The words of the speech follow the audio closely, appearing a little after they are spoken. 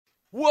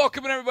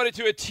Welcome everybody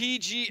to a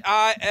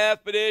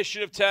TGIF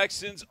edition of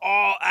Texans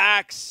All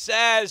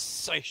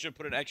Access. I should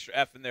put an extra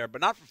F in there, but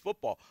not for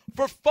football.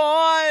 For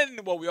fun.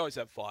 Well, we always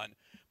have fun,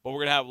 but we're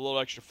going to have a little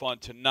extra fun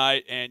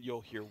tonight, and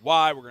you'll hear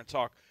why. We're going to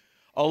talk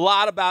a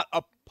lot about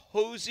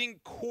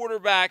opposing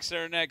quarterbacks in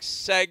our next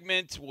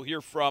segment. We'll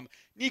hear from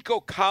Nico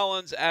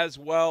Collins as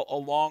well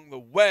along the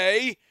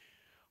way.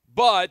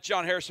 But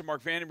John Harris and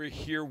Mark Vandermeer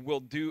here will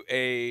do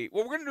we're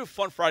going to do a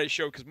Fun Friday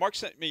show because Mark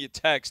sent me a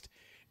text,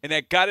 and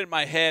that got in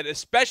my head,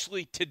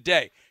 especially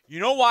today.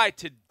 You know why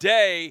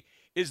today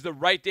is the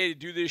right day to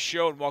do this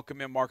show? And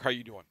welcome in, Mark. How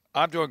you doing?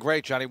 I'm doing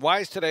great, Johnny. Why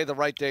is today the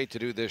right day to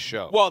do this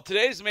show? Well,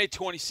 today is May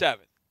 27th.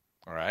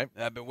 All right.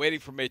 And I've been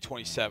waiting for May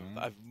 27th.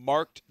 I've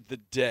marked the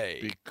day.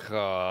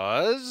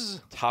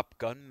 Because? Top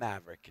Gun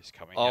Maverick is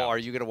coming out. Oh, are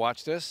you going to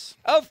watch this?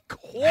 Of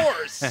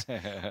course.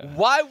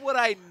 Why would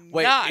I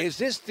Wait, not? is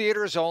this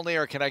theaters only,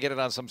 or can I get it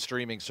on some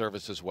streaming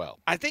service as well?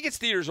 I think it's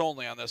theaters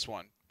only on this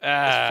one,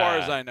 as far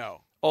as I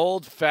know.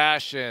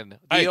 Old-fashioned,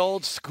 the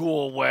old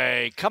school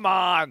way. Come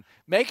on.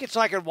 Make it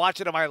so I can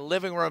watch it in my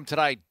living room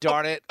tonight,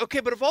 darn it. Okay,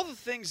 but of all the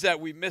things that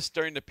we missed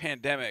during the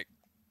pandemic,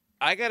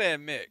 I got to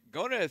admit,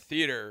 going to a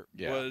theater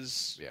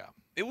was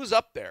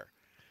up there.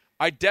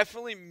 I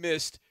definitely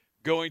missed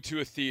going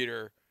to a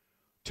theater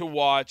to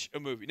watch a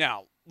movie.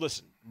 Now,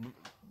 listen,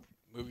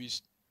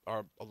 movies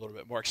are a little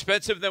bit more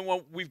expensive than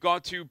what we've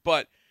gone to,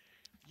 but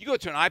you go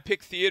to an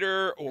iPic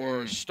theater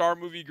or Star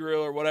Movie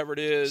Grill or whatever it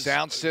is.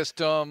 Sound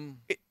system.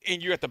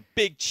 And you got the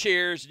big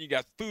chairs and you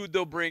got food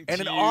they'll bring to you.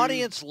 And an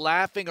audience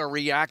laughing or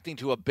reacting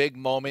to a big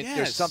moment. Yes.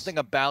 There's something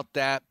about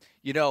that.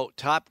 You know,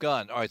 Top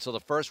Gun. All right, so the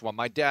first one,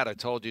 my dad, I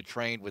told you,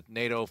 trained with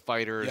NATO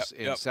fighters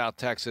in South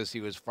Texas. He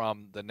was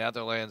from the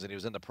Netherlands, and he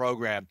was in the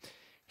program.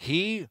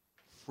 He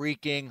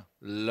freaking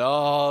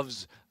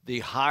loves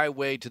the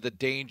highway to the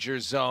danger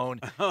zone.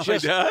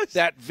 Just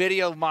that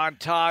video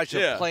montage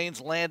of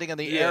planes landing on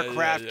the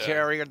aircraft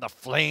carrier and the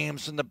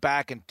flames in the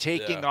back and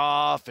taking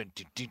off. And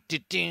I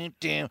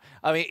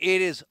mean,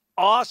 it is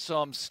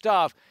awesome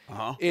stuff.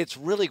 It's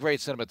really great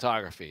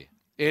cinematography.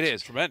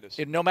 It's tremendous.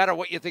 And no matter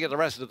what you think of the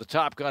rest of the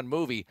Top Gun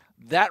movie,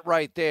 that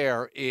right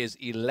there is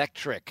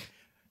electric.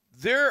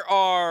 There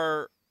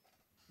are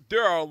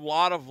a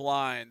lot of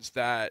lines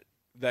that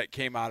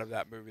came out of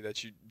that movie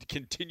that you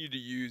continue to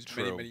use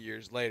many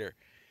years later.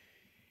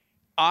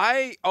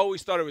 I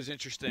always thought it was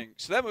interesting.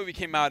 So that movie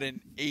came out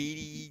in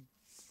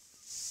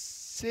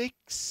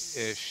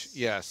 86-ish.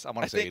 Yes, I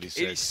want to say 86.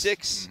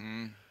 86.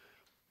 Mm-hmm.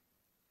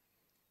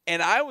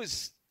 And I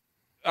was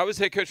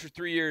head coach for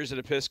 3 years at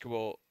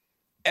Episcopal.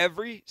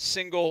 Every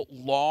single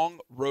long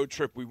road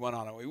trip we went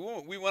on, and we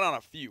went on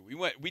a few.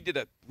 We did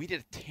a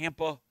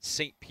Tampa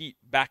St. Pete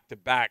back to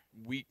back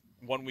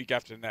one week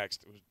after the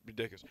next. It was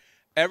ridiculous.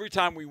 Every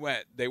time we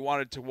went, they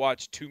wanted to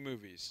watch two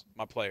movies.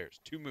 My players,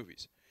 two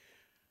movies.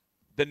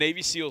 The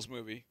Navy SEALs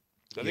movie.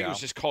 I think it was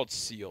just called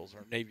SEALs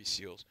or Navy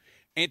SEALs,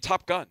 and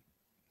Top Gun.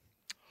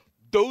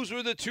 Those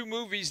were the two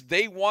movies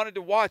they wanted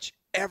to watch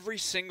every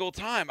single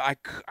time. I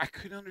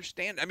couldn't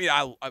understand. I mean,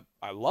 I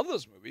love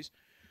those movies.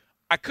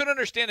 I couldn't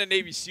understand the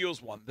Navy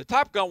SEALs one. The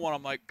Top Gun one,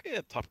 I'm like,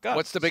 Top Gun.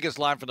 What's the biggest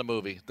line from the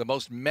movie? The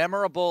most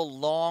memorable,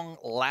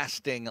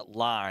 long-lasting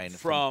line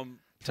from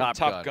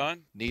Top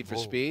Gun? Need for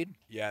Speed?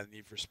 Yeah,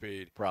 Need for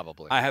Speed.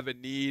 Probably. I have the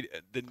Need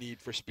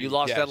for Speed. You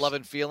lost that love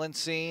and feeling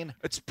scene?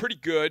 It's pretty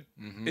good.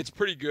 Mm-hmm. It's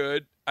pretty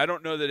good. I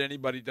don't know that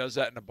anybody does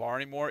that in a bar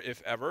anymore,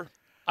 if ever.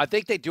 I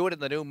think they do it in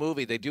the new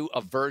movie. They do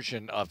a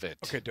version of it.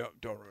 Okay, don't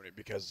ruin it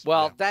because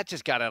that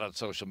just got out on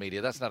social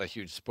media. That's not a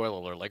huge spoiler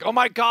alert. Like, oh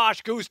my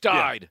gosh, Goose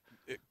died.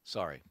 Yeah.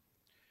 Sorry.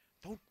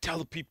 Don't tell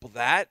the people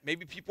that.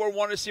 Maybe people are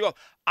wanting to see. Well,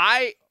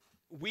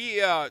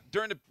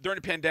 during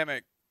the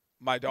pandemic,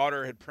 my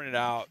daughter had printed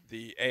out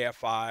the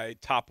AFI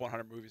top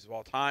 100 movies of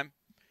all time,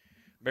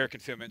 American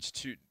Film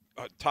Institute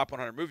top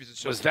 100 movies. And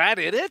so was that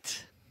in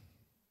it?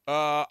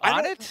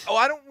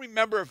 I don't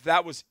remember if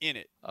that was in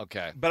it.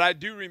 Okay. But I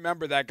do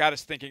remember that got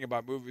us thinking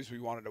about movies we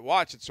wanted to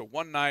watch. And so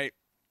one night,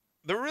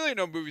 there were really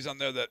no movies on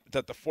there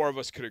that the four of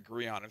us could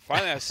agree on. And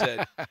finally I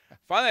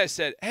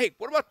said, hey,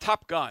 what about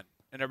Top Gun?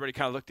 And everybody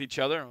kind of looked at each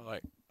other and were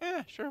like,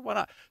 sure, why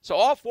not? So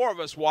all four of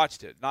us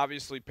watched it. And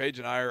obviously, Paige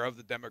and I are of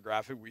the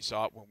demographic. We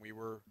saw it when we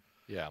were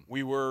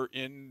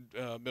in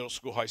middle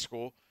school, high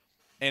school.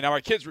 And our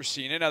kids were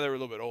seeing it. Now they were a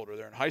little bit older.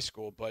 They're in high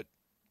school. But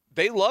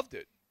they loved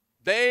it.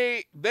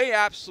 They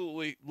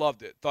absolutely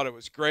loved it. Thought it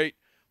was great.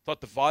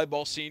 Thought the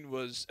volleyball scene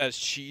was as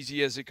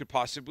cheesy as it could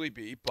possibly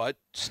be, but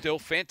still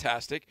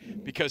fantastic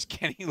because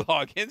Kenny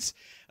Loggins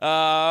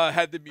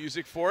had the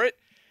music for it.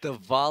 The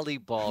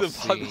volleyball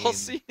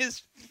scene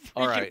is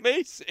freaking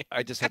amazing.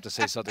 I just have to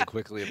say something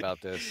quickly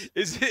about this.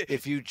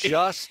 If you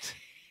just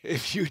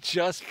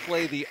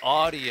play the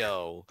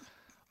audio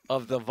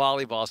of the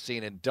volleyball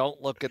scene and don't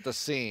look at the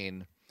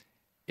scene,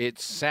 it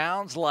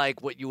sounds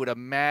like what you would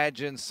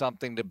imagine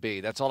something to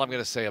be. That's all I'm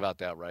going to say about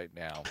that right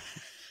now.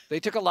 They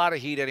took a lot of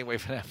heat anyway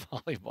for that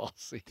volleyball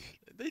scene.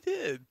 They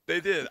did.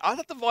 I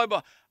thought the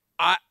volleyball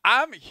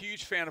I'm a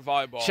huge fan of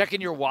volleyball.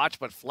 Checking your watch,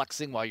 but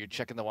flexing while you're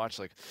checking the watch,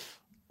 like,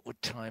 what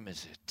time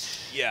is it?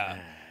 Yeah.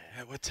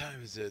 what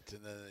time is it?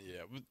 And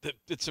then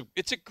it's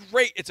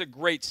a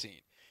great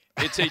scene.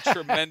 It's a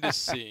tremendous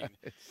scene.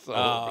 It's so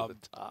over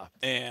the top.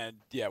 And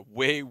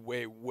way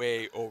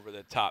over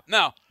the top.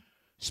 Now,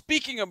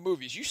 speaking of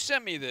movies, you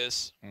sent me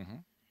this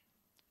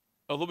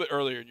a little bit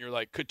earlier, and you're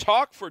like, could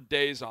talk for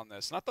days on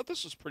this. And I thought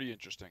this was pretty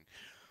interesting.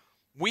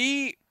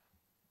 We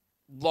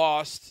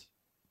lost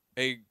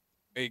a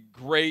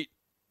great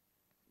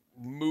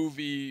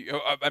movie.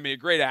 I mean, a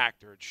great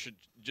actor, should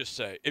just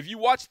say. If you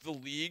watch The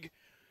League,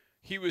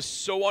 he was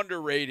so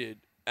underrated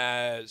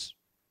as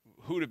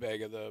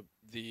Rutabaga,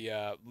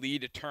 the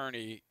lead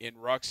attorney in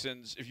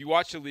Ruxin's. If you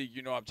watch The League,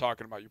 you know what I'm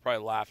talking about. You're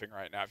probably laughing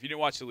right now. If you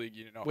didn't watch The League,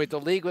 you know. Wait, The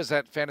League was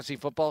that fantasy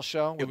football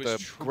show with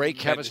the great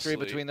chemistry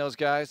between those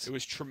guys? It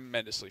was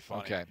tremendously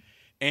funny. Okay.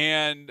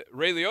 And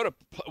Ray Liotta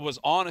was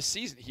on a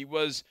season. He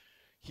was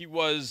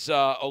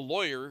a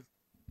lawyer,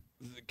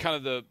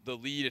 kind of the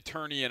lead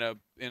attorney in a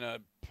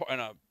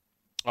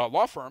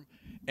law firm,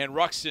 and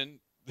Ruxin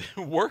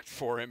worked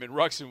for him, and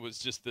Ruxin was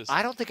just this.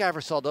 I don't think I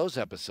ever saw those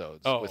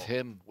episodes with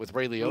him, with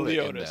Ray Liotta.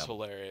 Liotta's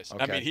hilarious.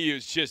 Okay. I mean,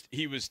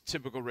 he was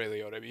typical Ray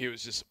Liotta. I mean, he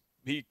was just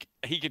he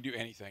could do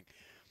anything.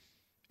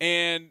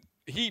 And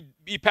he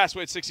passed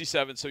away at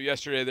 67. So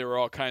yesterday there were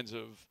all kinds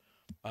of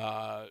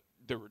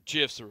there were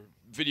GIFs, there were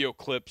video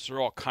clips, there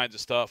were all kinds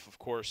of stuff, of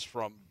course,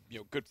 from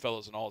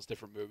Goodfellas and all his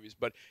different movies.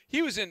 But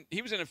he was in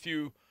a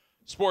few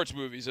sports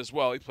movies as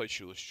well. He played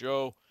Shoeless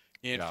Joe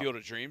in Field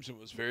of Dreams and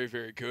was very,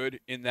 very good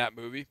in that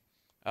movie.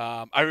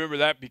 I remember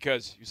that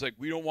because he's like,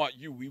 we don't want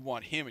you, we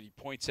want him. And he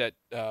points at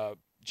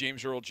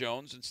James Earl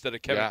Jones instead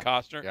of Kevin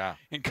Costner. Yeah.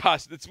 And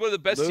Costner, it's one of the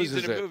best scenes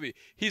in a movie.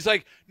 He's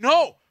like,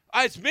 no,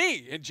 it's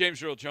me. And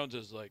James Earl Jones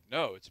is like,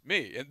 no, it's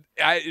me. And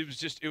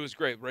it was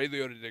great. Ray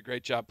Liotta did a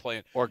great job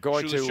playing. Or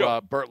going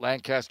to Burt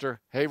Lancaster,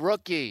 hey,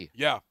 rookie.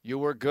 Yeah. You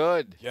were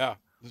good. Yeah.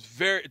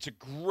 It's a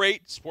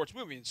great sports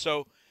movie. And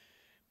so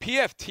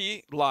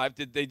PFT Live,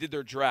 they did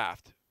their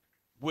draft,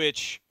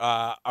 which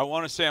I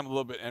want to say I'm a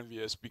little bit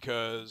envious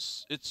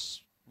because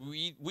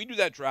we do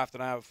that draft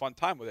and I have a fun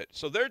time with it.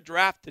 So their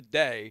draft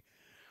today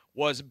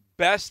was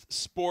best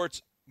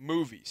sports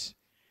movies.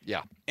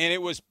 Yeah. And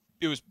it was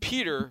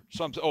Peter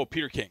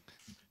King.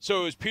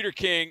 So it was Peter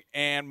King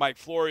and Mike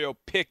Florio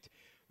picked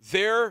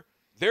their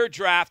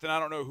draft, and I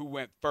don't know who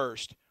went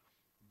first,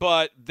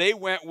 but they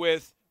went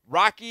with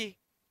Rocky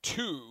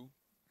 2.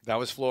 That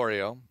was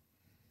Florio.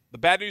 The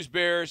Bad News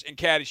Bears and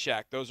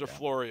Caddyshack. Those are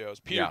Florio's.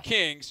 Peter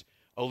King's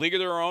A League of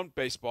Their Own,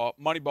 baseball.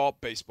 Moneyball,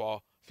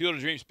 baseball. Field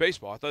of Dreams,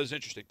 baseball. I thought it was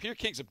interesting. Peter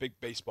King's a big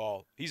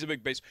baseball. He's a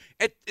big baseball.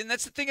 And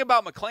that's the thing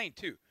about McClane,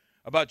 too,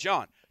 about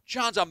John.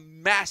 John's a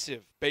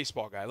massive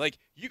baseball guy. Like,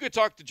 you could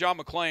talk to John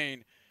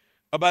McClane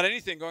about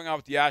anything going on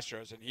with the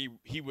Astros, and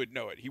he would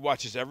know it. He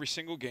watches every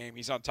single game.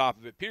 He's on top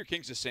of it. Peter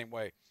King's the same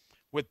way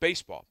with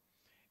baseball.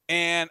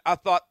 And I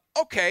thought,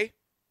 okay,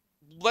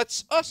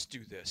 let's us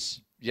do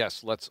this.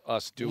 Yes, let's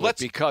us do it.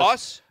 Because Let's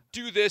us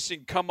do this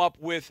and come up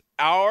with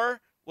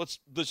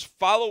let's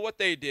follow what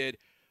they did,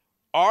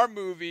 our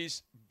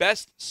movies,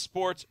 best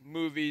sports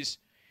movies,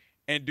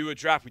 and do a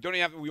draft.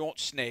 We won't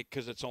snake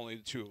because it's only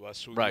the two of us,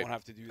 so we won't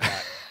have to do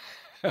that.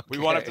 Okay. We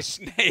won't have to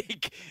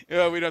snake. We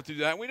don't have to do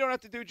that. We don't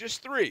have to do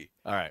just 3.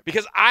 All right.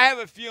 Because I have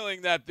a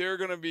feeling that they're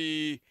going to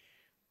be.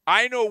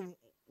 I know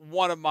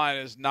one of mine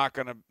is not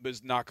going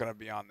to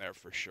be on there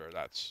for sure.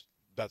 That's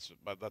a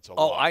lot.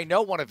 Oh, I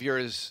know one of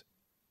yours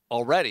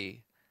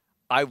already.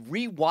 I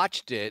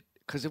rewatched it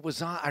because it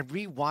was on. I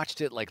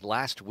rewatched it like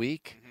last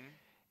week,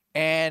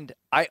 and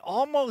I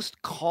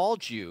almost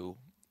called you.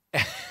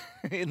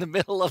 In the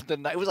middle of the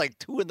night. It was like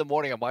 2 a.m.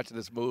 I'm watching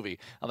this movie.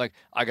 I'm like,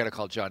 I got to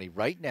call Johnny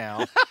right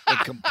now and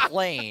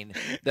complain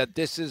that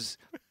this is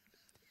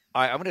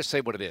I'm going to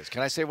say what it is.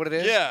 Can I say what it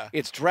is? Yeah.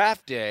 It's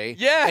draft day.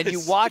 Yes. And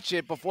you watch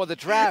it before the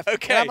draft.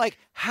 Okay. And I'm like,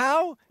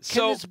 how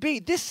can this be?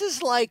 This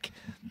is like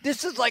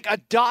a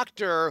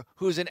doctor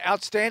who's an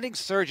outstanding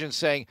surgeon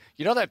saying,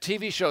 you know that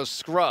TV show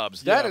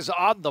Scrubs? That is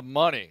on the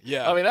money.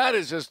 Yeah. I mean, that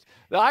is just,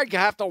 I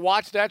have to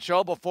watch that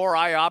show before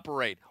I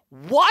operate.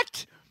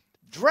 What?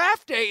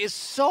 Draft day is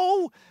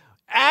so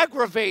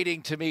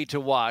aggravating to me to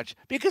watch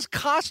because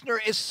Costner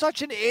is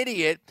such an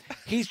idiot.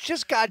 He's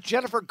just got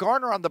Jennifer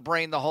Garner on the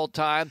brain the whole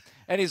time,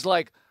 and he's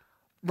like,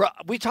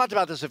 we talked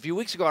about this a few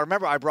weeks ago. I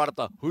remember I brought up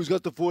the who's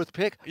got the 4th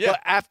pick. Yeah. But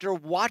after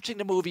watching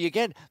the movie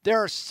again, there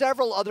are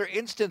several other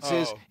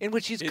instances in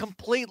which he's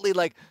completely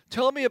like,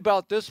 tell me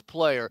about this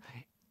player.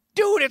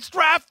 Dude, it's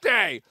draft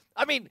day.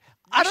 I mean,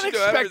 I don't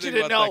expect you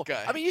to know.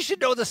 I mean, you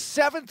should know the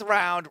 7th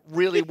round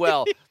really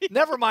well.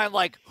 Never mind,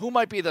 like, who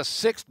might be the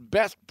 6th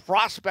best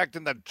prospect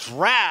in the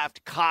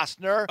draft,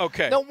 Costner.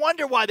 Okay. No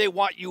wonder why they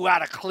want you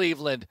out of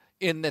Cleveland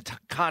in the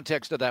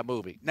context of that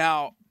movie.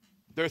 Now,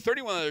 there are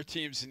 31 other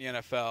teams in the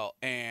NFL,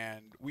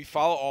 and we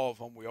follow all of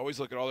them. We always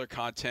look at all their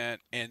content,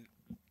 and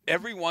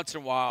every once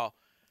in a while,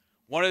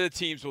 one of the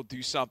teams will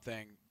do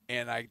something,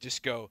 and I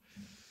just go,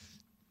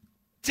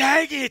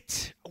 dang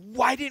it,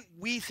 why didn't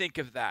we think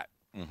of that?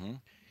 Mm-hmm.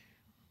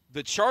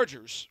 The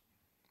Chargers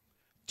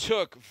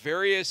took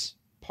various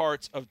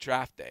parts of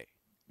draft day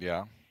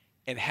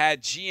and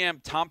had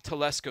GM Tom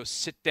Telesco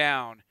sit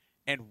down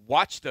and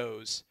watch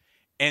those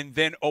and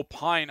then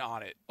opine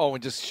on it. Oh,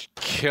 and just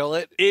kill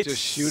it? It's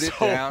just shoot it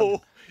down?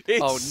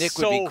 Nick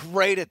would be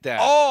great at that.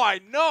 Oh, I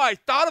know. I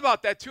thought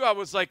about that, too. I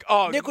was like,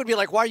 Nick would be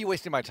like, why are you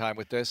wasting my time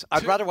with this?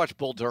 I'd rather watch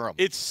Bull Durham.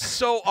 It's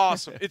so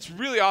awesome. It's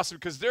really awesome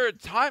because there are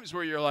times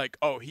where you're like,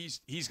 oh, he's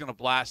going to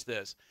blast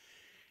this.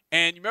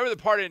 And you remember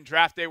the part in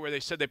draft day where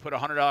they said they put a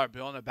 $100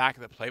 bill in the back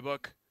of the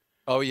playbook?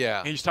 Oh, yeah.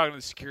 And he's talking to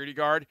the security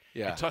guard.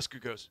 Yeah. And Tusker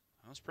goes,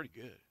 that's pretty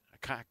good.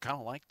 I kind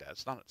of like that.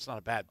 It's not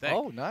a bad thing.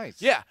 Oh,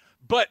 nice. Yeah.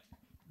 But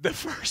the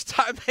first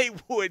time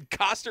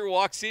Coster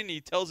walks in, he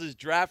tells his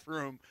draft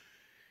room,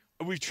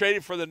 we've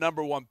traded for the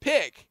number 1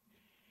 pick.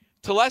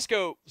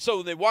 Telesco,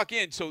 so they walk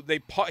in, so he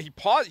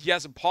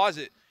has him pause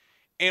it,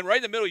 and right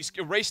in the middle, he's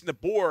erasing the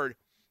board,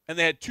 and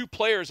they had 2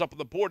 players up on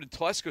the board, and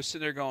Telesco's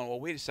sitting there going,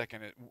 well, wait a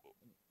second.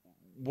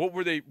 What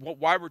were they?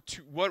 Why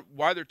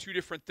are there 2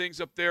 different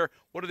things up there?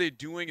 What are they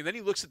doing? And then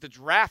he looks at the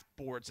draft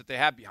boards that they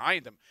have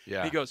behind him. Yeah.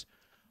 And he goes,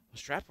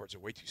 those draft boards are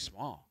way too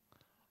small.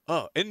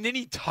 Oh, and then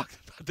he talked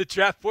about the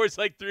draft boards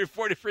like 3 or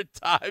 4 different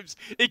times.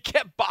 It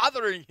kept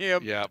bothering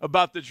him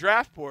about the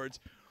draft boards.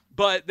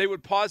 But they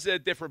would pause it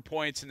at different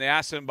points, and they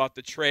asked him about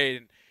the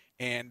trade,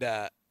 and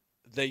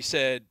they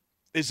said,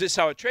 is this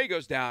how a trade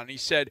goes down? And he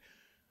said,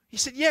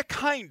 yeah,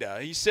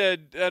 kinda. He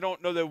said, I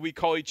don't know that we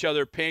call each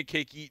other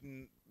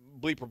pancake-eating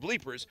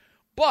bleepers,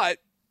 but,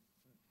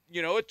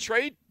 a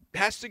trade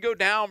has to go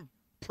down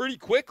pretty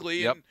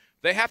quickly, and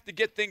they have to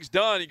get things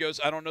done. He goes,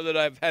 I don't know that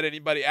I've had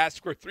anybody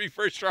ask for 3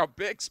 first-round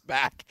picks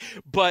back.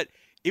 But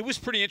it was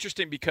pretty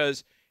interesting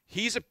because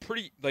he's a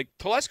pretty –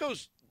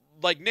 Telesco's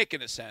like Nick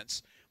in a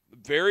sense –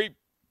 very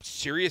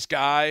serious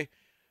guy.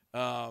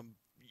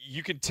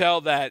 You can tell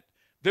that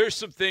there's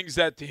some things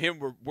that to him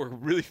were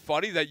really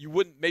funny that you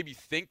wouldn't maybe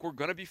think were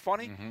going to be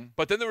funny. Mm-hmm.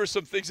 But then there were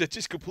some things that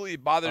just completely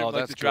bothered him,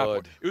 like the draft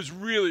board. It was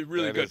really,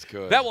 really good.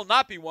 That will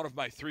not be one of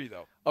my 3,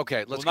 though.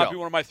 Okay, let's go. Will not be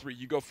one of my 3.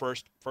 You go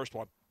first. First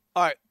one.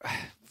 All right.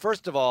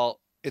 First of all,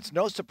 it's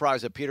no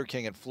surprise that Peter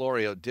King and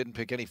Florio didn't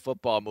pick any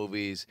football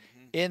movies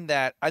in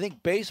that I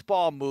think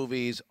baseball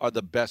movies are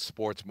the best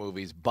sports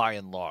movies by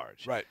and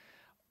large. Right.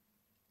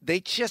 They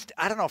just,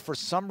 I don't know, for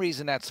some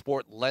reason that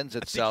sport lends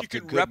itself to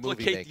good movie making. I think you can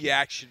replicate the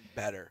action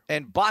better.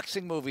 And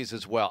boxing movies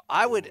as well.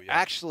 I would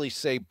actually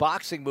say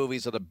boxing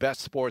movies are the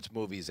best sports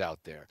movies out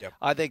there. Yep.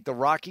 I think the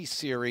Rocky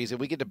series, and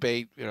we could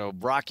debate,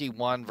 Rocky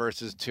 1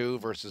 versus 2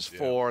 versus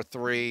 4,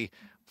 3,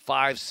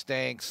 5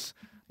 stinks,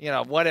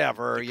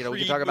 whatever. We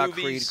can talk about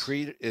Creed.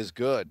 Creed is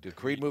good. The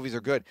Creed movies are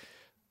good.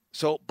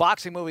 So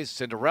boxing movies,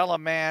 Cinderella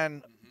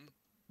Man,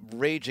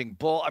 Raging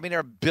Bull. I mean, there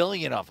are a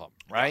billion of them,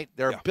 right?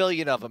 There are a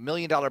billion of them. $1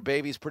 Million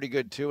Baby's pretty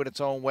good, too, in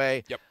its own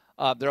way. Yep.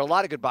 There are a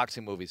lot of good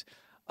boxing movies.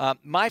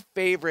 My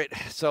favorite,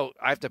 so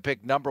I have to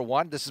pick number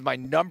 1. This is my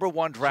number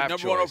 1 draft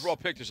choice. Number 1 overall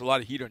pick. There's a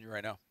lot of heat on you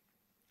right now.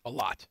 A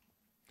lot.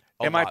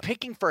 Am I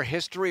picking for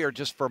history or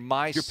just for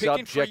my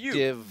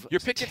subjective You're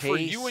picking taste? for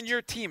you and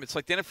your team. It's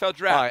like the NFL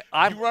draft.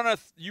 All right,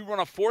 you run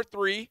a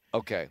 4-3.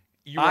 Okay.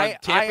 I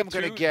am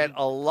going to get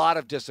a lot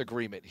of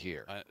disagreement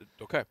here.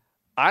 Okay.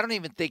 I don't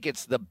even think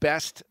it's the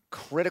best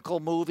critical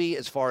movie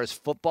as far as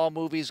football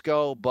movies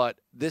go, but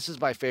this is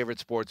my favorite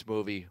sports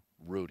movie,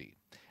 Rudy.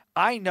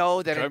 I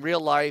know that in real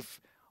life,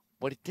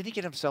 did he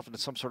get himself into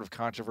some sort of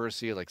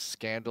controversy, like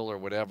scandal or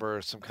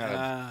whatever, some kind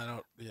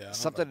of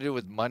something to do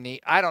with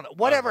money? I don't know.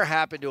 Whatever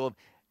happened to him,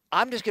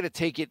 I'm just going to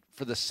take it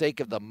for the sake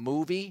of the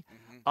movie.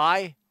 Mm-hmm.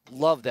 I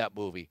love that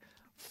movie.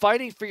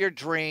 Fighting for your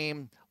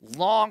dream,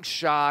 long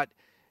shot,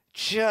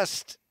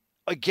 just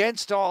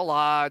against all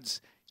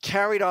odds,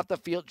 carried off the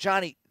field.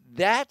 Johnny,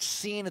 that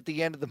scene at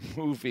the end of the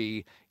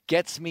movie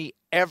gets me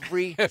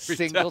every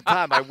single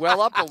time. I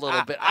well up a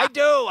little bit. I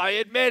do. I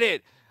admit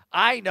it.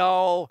 I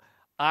know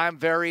I'm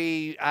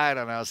very,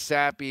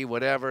 sappy,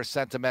 whatever,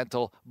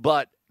 sentimental,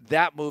 but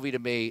that movie to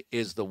me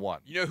is the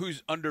one. You know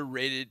who's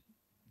underrated,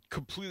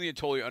 completely and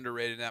totally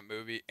underrated in that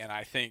movie, and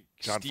I think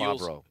Jon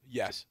Favreau.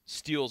 Yes,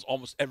 steals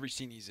almost every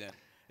scene he's in.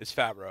 It's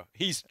Favreau.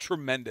 He's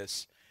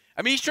tremendous.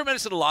 I mean, he's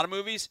tremendous in a lot of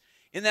movies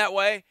in that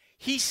way.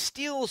 He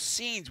steals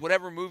scenes,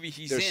 whatever movie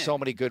he's in. There's so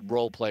many good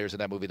role players in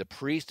that movie. The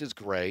Priest is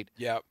great.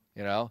 Yep.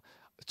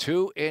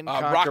 Two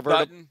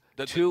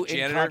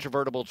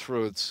incontrovertible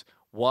truths.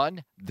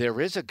 1, there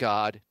is a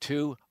God.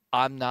 2,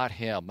 I'm not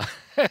him.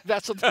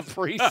 That's what the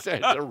Priest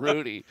said to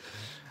Rudy.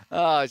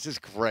 It's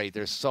just great.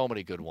 There's so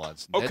many good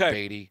ones. Okay. Ned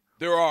Beatty.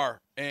 There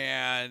are.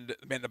 And,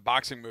 man, the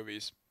boxing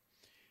movies.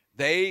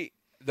 The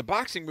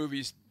boxing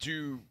movies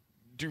do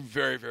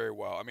very, very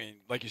well. I mean,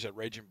 like you said,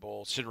 Raging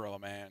Bull, Cinderella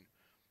Man.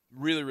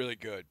 Really, really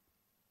good.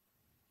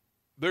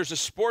 There's a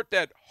sport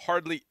that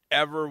hardly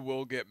ever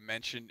will get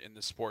mentioned in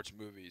the sports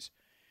movies,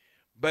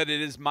 but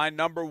it is my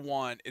number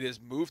 1. It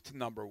has moved to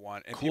number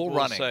 1. And Cool people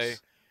Runnings. Will say,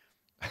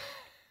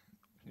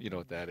 you know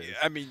what that is.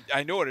 I mean,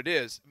 I know what it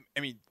is.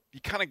 I mean,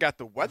 you kind of got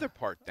the weather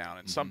part down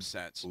in some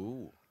sense.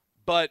 Ooh.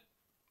 But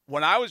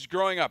when I was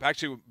growing up,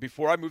 actually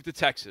before I moved to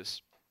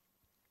Texas,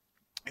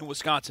 in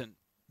Wisconsin,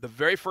 the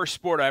very first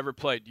sport I ever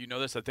played, you know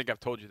this, I think I've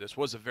told you this,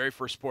 was the very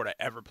first sport I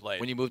ever played.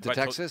 When you moved to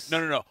Texas?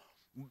 No.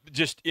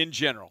 Just in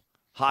general.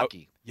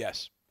 Hockey.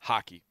 Yes,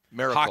 hockey.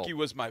 Miracle. Hockey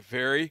was my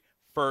very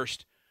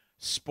first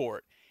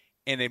sport.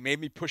 And they made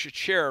me push a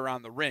chair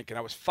around the rink. And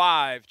I was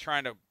 5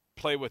 trying to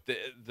play with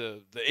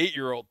the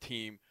 8-year-old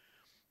team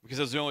because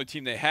it was the only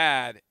team they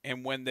had.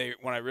 And when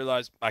I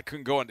realized I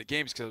couldn't go into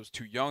games because I was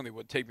too young, they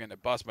wouldn't take me on the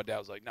bus. My dad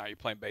was like, "No, you're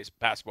playing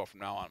basketball from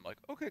now on." I'm like,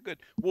 "Okay, good."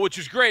 Well, which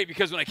was great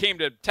because when I came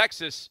to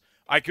Texas,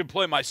 I could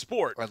play my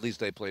sport. Or at least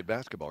they played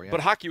basketball, yeah.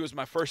 But hockey was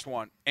my first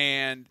one.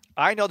 And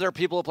I know there are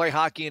people who play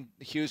hockey in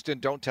Houston.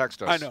 Don't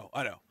text us. I know.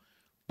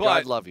 But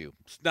God love you.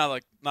 It's not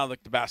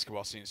like the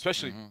basketball scene,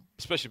 especially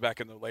back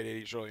in the late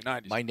 80s, early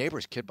 90s. My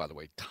neighbor's kid, by the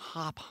way,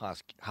 top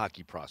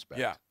hockey prospect.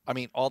 Yeah. I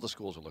mean, all the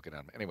schools are looking at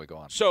him. Anyway, go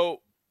on.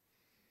 So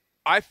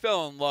I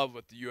fell in love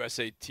with the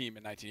USA team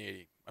in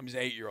 1980. I was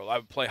an 8-year-old. I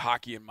would play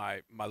hockey in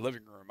my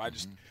living room. I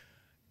just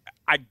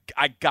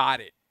I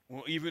got it.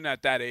 Well, even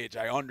at that age,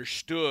 I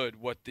understood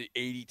what the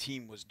 80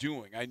 team was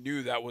doing. I knew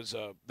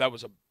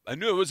I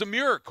knew it was a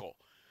miracle.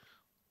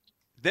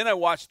 Then I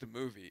watched the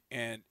movie,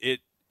 and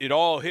it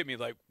all hit me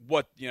like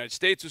what the United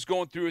States was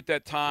going through at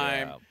that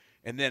time,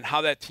 and then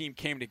how that team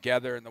came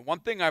together. And the one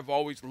thing I've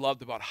always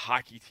loved about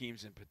hockey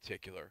teams in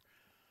particular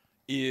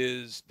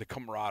is the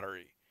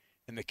camaraderie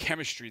and the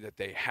chemistry that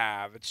they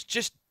have. It's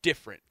just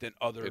different than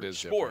other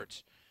sports.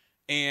 Different.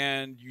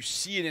 And you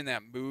see it in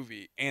that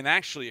movie. And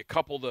actually a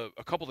couple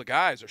of the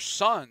guys are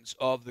sons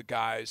of the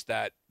guys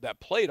that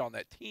played on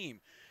that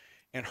team.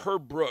 And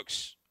Herb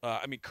Brooks,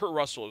 Kurt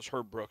Russell as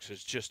Herb Brooks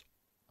is just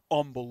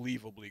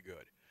unbelievably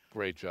good.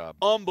 Great job.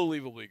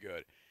 Unbelievably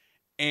good.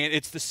 And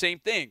it's the same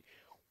thing.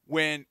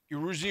 When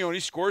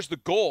Eruzione scores the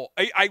goal,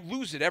 I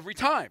lose it every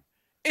time.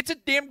 It's a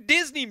damn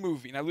Disney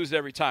movie, and I lose it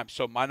every time.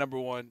 So my number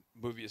one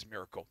movie is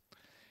Miracle.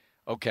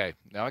 Okay,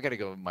 now I got to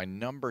go with my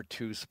number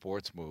 2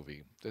 sports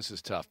movie. This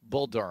is tough.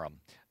 Bull Durham.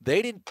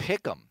 They didn't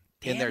pick them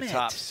in their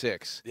top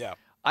 6. Yeah.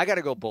 I got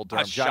to go Bull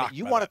Durham. Johnny,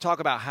 you want to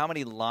talk about how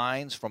many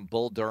lines from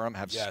Bull Durham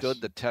have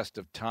stood the test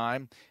of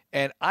time?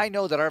 And I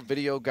know that our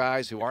video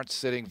guys who aren't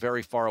sitting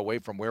very far away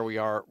from where we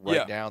are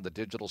right now, the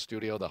digital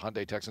studio, the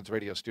Hyundai Texans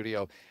radio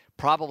studio,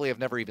 probably have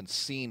never even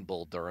seen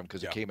Bull Durham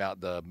because it came out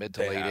in the mid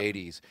to late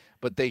 80s.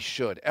 But they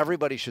should.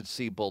 Everybody should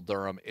see Bull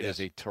Durham. It is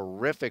a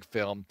terrific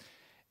film.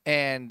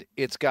 And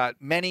it's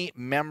got many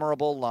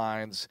memorable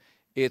lines.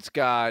 It's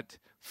got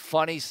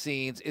funny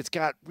scenes. It's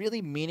got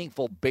really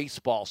meaningful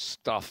baseball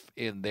stuff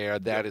in there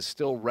that is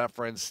still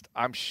referenced.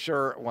 I'm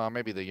sure, well,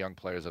 maybe the young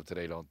players of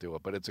today don't do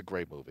it, but it's a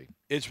great movie.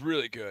 It's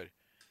really good.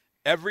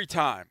 Every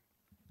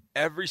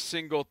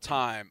single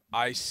time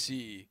I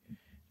see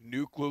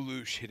Nuke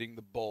LaLoosh hitting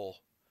the bull,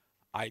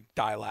 I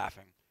die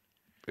laughing.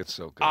 It's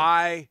so good.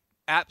 I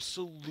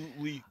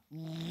absolutely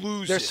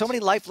lose There's so many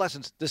life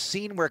lessons. The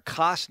scene where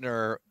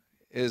Costner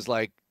is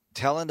like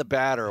telling the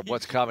batter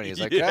what's coming. He's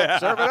like, yeah,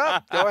 serve it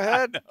up. Go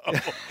ahead.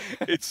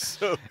 It's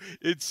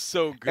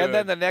so good. And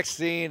then the next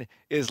scene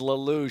is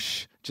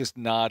LaLoosh just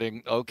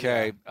nodding.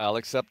 Okay, I'll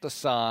accept the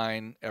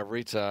sign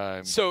every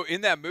time. So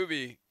in that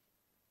movie,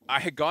 I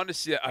had gone to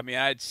see it. I mean,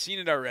 I had seen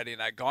it already,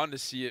 and I'd gone to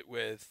see it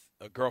with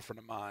a girlfriend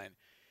of mine.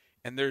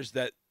 And there's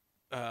that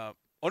I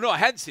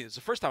hadn't seen it. It's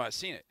the first time I've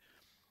seen it.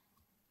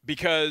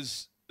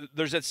 Because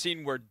there's that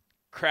scene where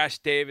Crash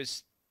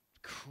Davis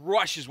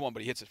crushes one,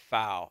 but he hits it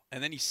foul.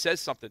 And then he says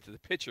something to the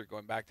pitcher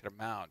going back to the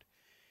mound.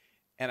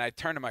 And I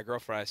turned to my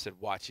girlfriend and I said,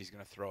 watch, he's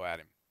going to throw at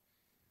him.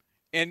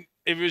 And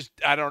it was,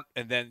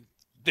 and then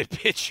the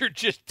pitcher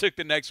just took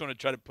the next one and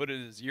tried to put it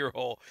in his ear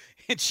hole.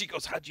 And she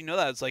goes, how'd you know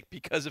that? It's like,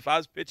 because if I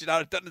was pitching, I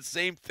would have done the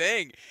same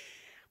thing.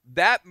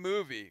 That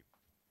movie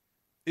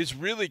is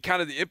really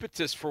kind of the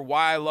impetus for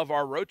why I love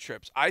our road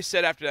trips. I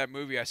said after that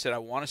movie, I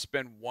want to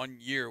spend 1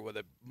 year with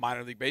a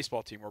minor league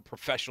baseball team or a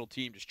professional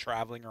team just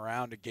traveling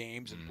around to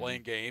games and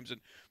playing games.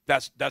 And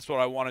that's what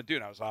I want to do.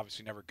 And I was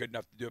obviously never good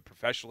enough to do it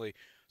professionally.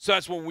 So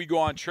that's when we go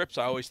on trips,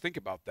 I always think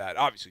about that.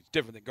 Obviously, it's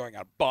different than going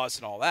on a bus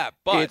and all that.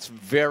 But it's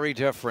very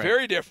different.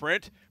 Very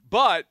different.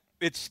 But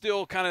it's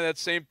still kind of that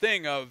same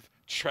thing of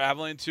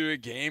traveling to a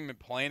game and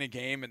playing a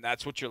game, and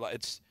that's what you're like.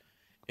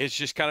 It's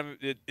just kind of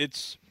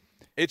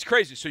it's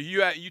crazy. So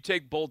you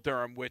take Bull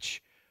Durham,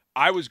 which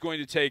I was going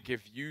to take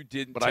if you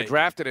didn't. But I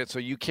drafted it, so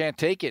you can't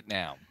take it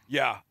now.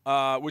 Yeah,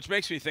 which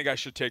makes me think I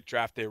should take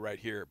draft day right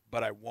here,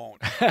 but I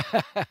won't.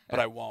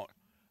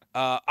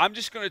 I'm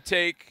just going to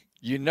take.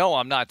 You know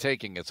I'm not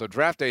taking it, so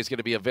draft day is going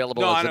to be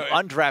available as an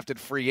undrafted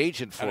free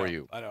agent for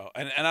you. I know,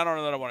 and I don't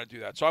know that I want to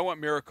do that. So I went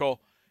Miracle,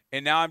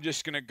 and now I'm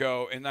just going to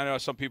go. And I know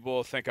some people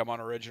will think I'm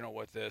unoriginal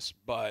with this,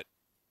 but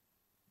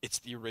it's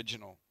the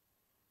original.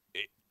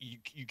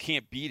 You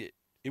can't beat it.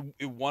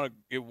 It won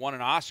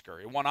an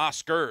Oscar. It won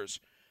Oscars.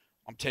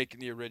 I'm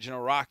taking the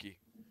original Rocky.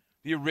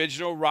 The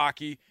original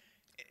Rocky.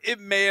 It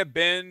may have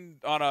been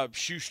on a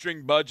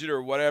shoestring budget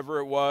or whatever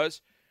it was,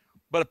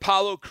 but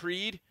Apollo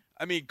Creed.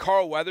 I mean,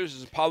 Carl Weathers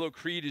as Apollo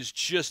Creed is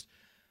just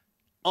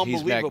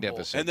unbelievable. He's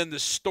magnificent. And then the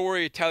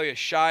story of Talia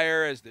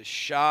Shire as the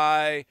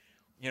shy,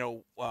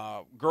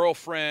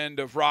 girlfriend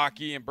of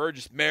Rocky and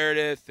Burgess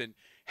Meredith, and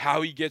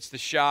how he gets the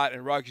shot,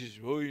 and Rocky says,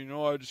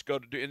 "Well, I just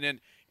got to do." And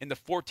then in the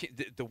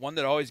 14th, the one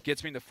that always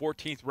gets me in the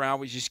 14th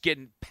round was just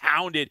getting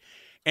pounded,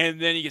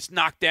 And then he gets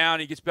knocked down,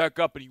 he gets back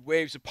up, and he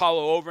waves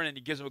Apollo over, and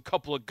he gives him a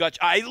couple of guts.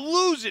 I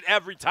lose it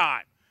every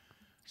time.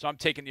 So I'm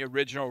taking the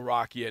original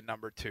Rocky at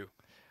number 2.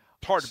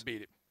 It's hard to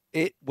beat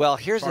it. Well,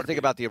 here's the thing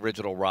about the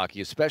original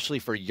Rocky, especially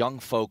for young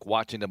folk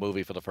watching the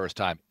movie for the first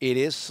time. It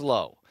is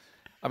slow.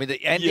 I mean,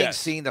 the ending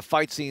scene, the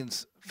fight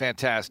scene's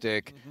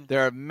fantastic. Mm-hmm.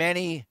 There are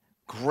many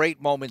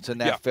great moments in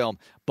that film,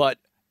 but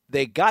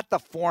they got the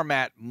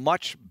format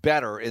much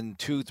better in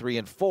 2, 3,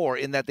 and 4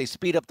 in that they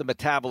speed up the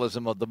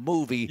metabolism of the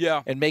movie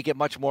and make it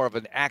much more of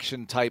an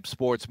action-type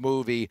sports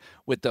movie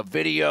with the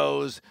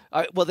videos.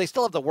 Well, they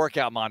still have the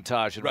workout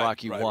montage in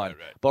Rocky 1. Right.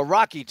 But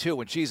Rocky 2,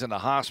 when she's in the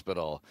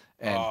hospital,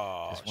 and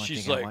there's one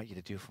thing I want you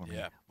to do for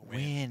me.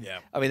 Win. Yeah.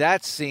 I mean,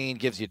 that scene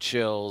gives you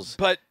chills.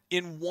 But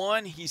in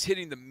 1, he's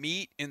hitting the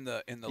meat in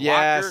the locker.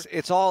 Yes,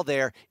 it's all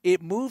there.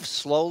 It moves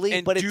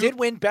slowly, but Duke, it did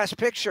win Best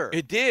Picture.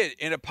 It did.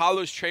 And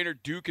Apollo's trainer,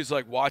 Duke, is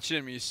like watching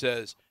him. He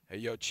says, "Hey,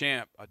 yo,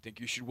 champ, I think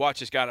you should watch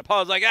this guy." And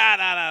Apollo's like,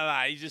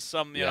 nah. He's just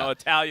some,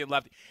 Italian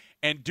lefty.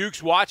 And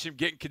Duke's watching him,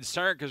 getting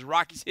concerned because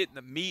Rocky's hitting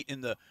the meat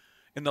in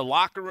the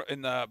locker,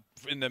 in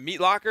the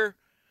meat locker.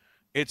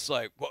 It's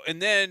like, well,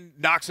 and then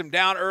knocks him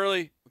down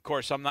early. Of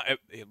course, I'm not.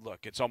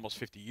 Look, it's almost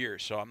 50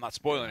 years, so I'm not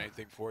spoiling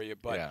anything for you.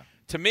 But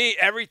to me,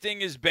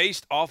 everything is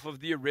based off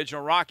of the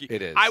original Rocky.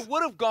 It is. I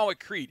would have gone with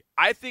Creed.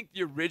 I think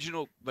the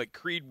original, like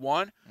Creed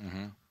 1,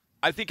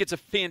 I think it's a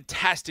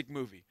fantastic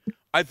movie.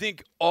 I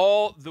think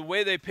all the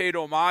way they paid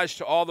homage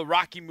to all the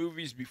Rocky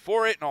movies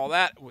before it and all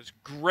that was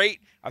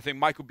great. I think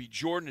Michael B.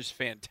 Jordan is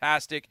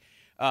fantastic.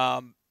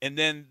 And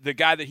then the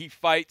guy that he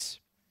fights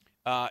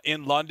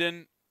in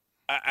London,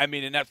 I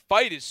mean, and that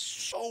fight is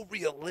so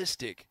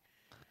realistic.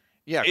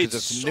 Yeah, because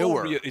it's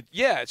newer.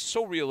 It's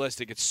so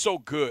realistic. It's so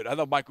good. I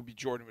thought Michael B.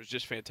 Jordan was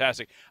just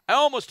fantastic. I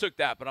almost took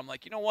that, but I'm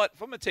like, you know what?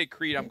 If I'm going to take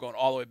Creed, I'm going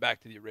all the way back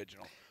to the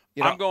original.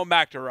 I'm going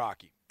back to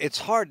Rocky. It's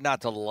hard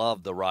not to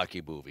love the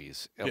Rocky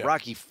movies.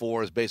 Rocky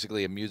 4 is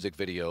basically a music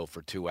video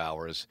for 2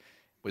 hours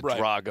with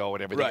Drago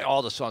and everything.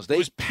 All the songs.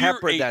 They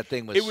peppered that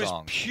thing with songs. It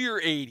was pure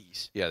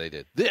 80s. Yeah, they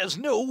did. There's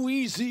no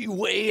easy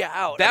way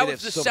out. That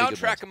was the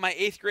soundtrack of my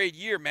 8th grade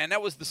year, man.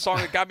 That was the song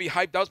that got me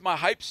hyped. That was my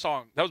hype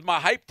song. That was my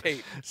hype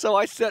tape. So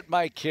I set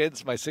my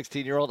kids, my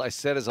 16-year-old, I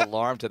set his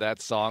alarm to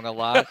that song a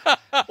lot.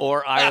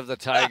 Or Eye of the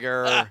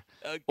Tiger.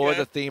 Okay. Or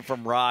the theme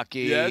from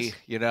Rocky, and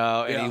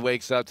he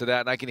wakes up to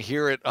that, and I can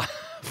hear it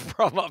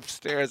from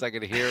upstairs. I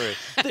can hear it.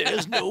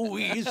 There's no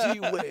easy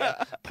way.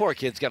 Poor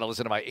kid's got to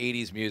listen to my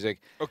 80s music.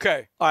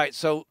 Okay. All right,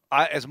 so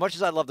as much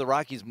as I love the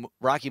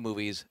Rocky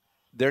movies,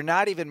 they're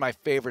not even my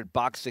favorite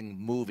boxing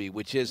movie,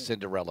 which is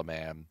Cinderella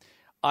Man.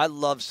 I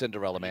love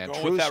Cinderella Man.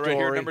 Going True with that story.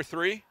 Right here, number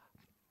 3?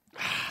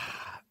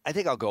 I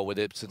think I'll go with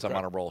it since I'm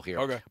on a roll here.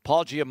 Okay.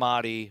 Paul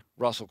Giamatti,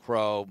 Russell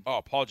Crowe.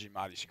 Oh, Paul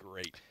Giamatti's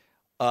great.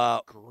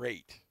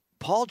 Great.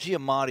 Paul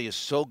Giamatti is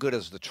so good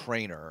as the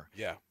trainer.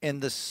 Yeah.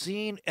 And the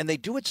scene, and they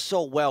do it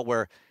so well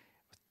where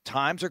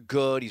times are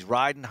good, he's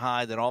riding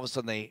high, then all of a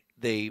sudden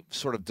they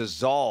sort of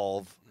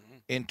dissolve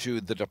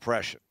into the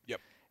depression. Yep.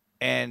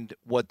 And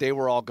what they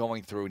were all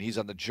going through, and he's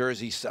on the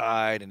Jersey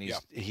side, and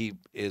he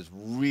is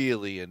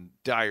really in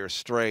dire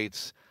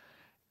straits,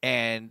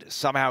 and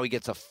somehow he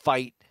gets a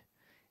fight,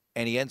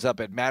 and he ends up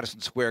at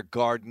Madison Square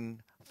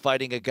Garden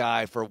fighting a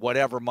guy for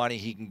whatever money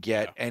he can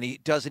get, and he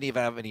doesn't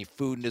even have any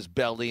food in his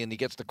belly, and he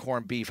gets the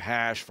corned beef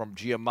hash from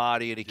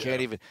Giamatti, and he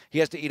can't even – he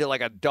has to eat it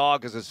like a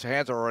dog because his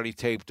hands are already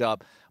taped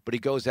up, but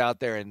he goes out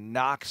there and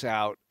knocks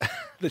out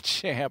the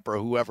champ or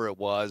whoever it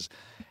was,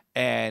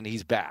 and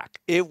he's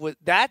back.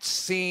 That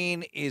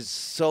scene is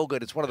so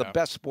good. It's one of the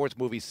best sports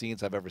movie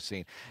scenes I've ever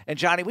seen. And,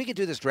 Johnny, we could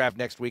do this draft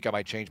next week. I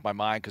might change my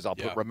mind because I'll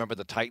put Remember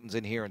the Titans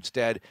in here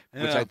instead,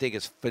 which I think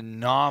is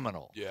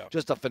phenomenal. Yeah.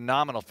 Just a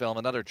phenomenal film.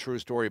 Another true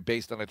story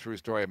based on a true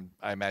story.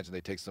 I imagine they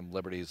take some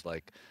liberties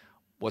like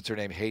what's her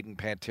name, Hayden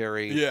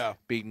Panettiere,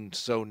 being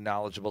so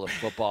knowledgeable of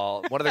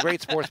football. One of the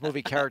great sports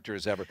movie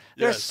characters ever.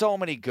 There's so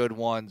many good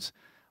ones.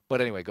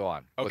 But anyway, go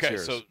on. Okay,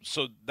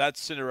 so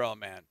that's Cinderella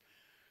Man.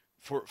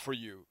 For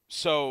you,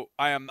 so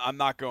I'm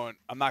not going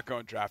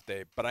draft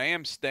day, but I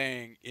am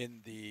staying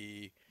in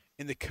the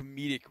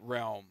comedic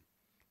realm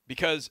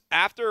because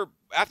after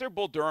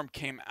Bull Durham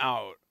came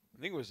out, I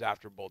think it was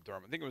after Bull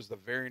Durham. I think it was the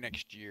very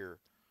next year.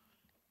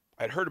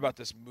 I'd heard about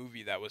this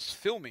movie that was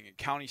filming in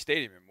County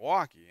Stadium in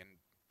Milwaukee, and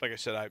like I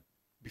said,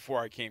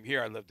 before I came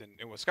here, I lived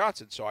in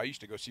Wisconsin, so I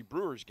used to go see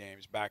Brewers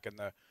games back in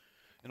the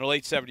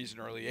late 70s and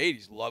early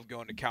 80s. Loved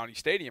going to County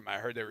Stadium. I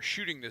heard they were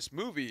shooting this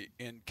movie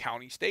in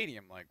County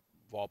Stadium, like.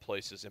 Of all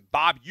places, and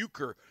Bob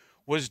Uecker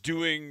was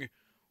doing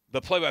the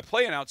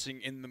play-by-play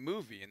announcing in the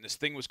movie, and this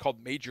thing was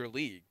called Major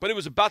League, but it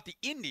was about the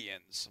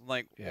Indians. I'm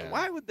like, well,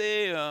 why would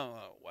they?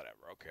 Whatever.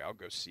 Okay, I'll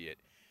go see it.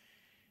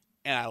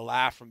 And I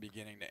laughed from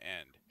beginning to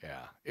end.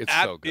 Yeah, it's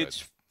so good.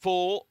 It's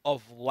full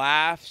of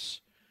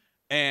laughs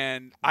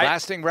and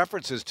lasting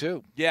references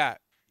too. Yeah,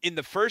 in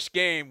the first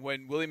game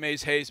when Willie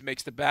Mays Hayes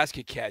makes the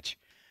basket catch,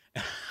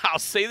 I'll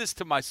say this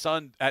to my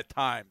son at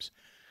times.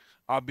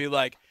 I'll be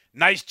like,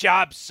 nice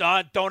job,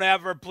 son. Don't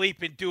ever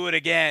bleep and do it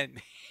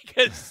again.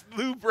 Because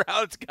Lou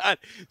Brown's got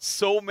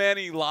so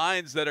many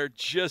lines that are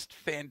just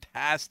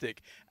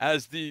fantastic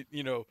as the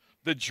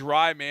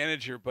dry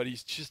manager, but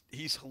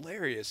he's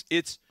hilarious.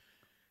 It's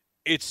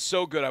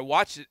so good. I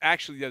watched it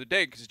actually the other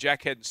day because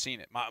Jack hadn't seen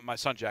it. My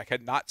son Jack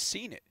had not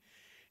seen it.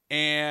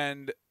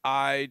 And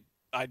I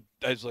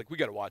was like, we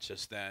got to watch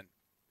this then.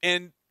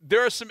 And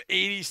there are some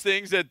 80s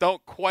things that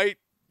don't quite,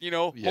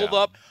 hold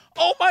up.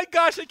 Oh, my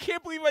gosh, I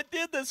can't believe I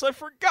did this. I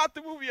forgot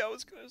the movie I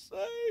was going to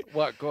say.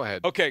 What? Go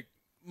ahead. Okay,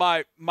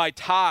 my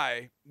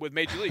tie with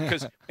Major League,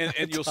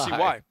 and you'll see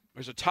why.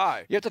 There's a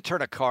tie. You have to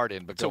turn a card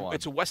in, but go on.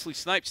 It's a Wesley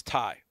Snipes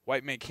tie.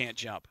 White Man Can't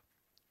Jump.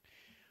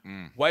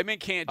 White Man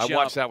Can't Jump. I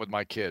watched that with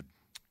my kid.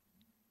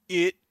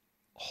 It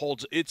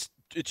holds. It's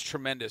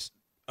tremendous.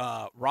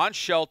 Ron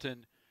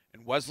Shelton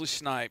and Wesley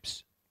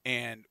Snipes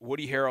and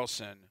Woody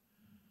Harrelson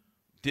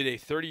did a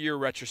 30-year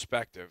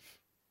retrospective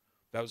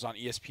that was on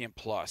ESPN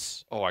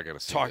Plus. Oh, I got to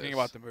see talking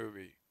about the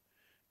movie,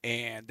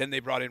 and then they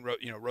brought in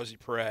Rosie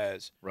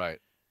Perez. Right.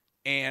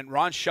 And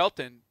Ron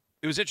Shelton.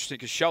 It was interesting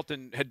because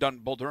Shelton had done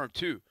Bull Durham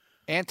too.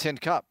 And Tin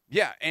Cup.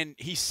 Yeah, and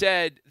he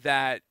said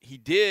that he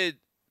did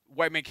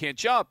White Man Can't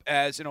Jump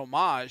as an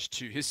homage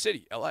to his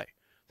city, L.A.,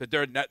 that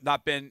there had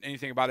not been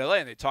anything about L.A.,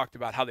 and they talked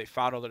about how they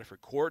found all the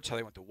different courts, how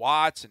they went to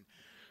Watts, and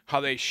how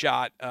they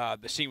shot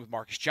the scene with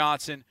Marcus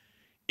Johnson.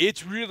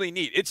 It's really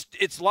neat.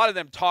 It's a lot of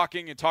them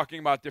talking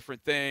about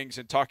different things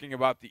and talking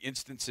about the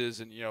instances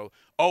and,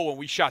 when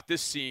we shot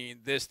this scene,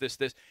 this.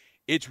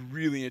 It's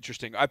really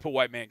interesting. I put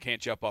White Man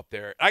Can't Jump up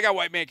there. I got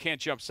White Man Can't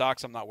Jump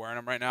socks. I'm not wearing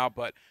them right now,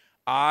 but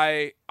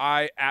I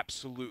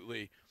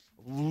absolutely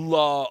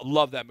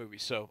love that movie.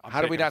 So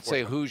how do we not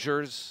say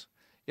Hoosiers?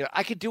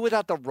 I could do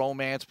without the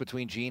romance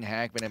between Gene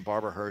Hackman and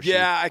Barbara Hershey.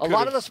 Yeah, a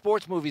lot of the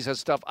sports movies has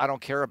stuff I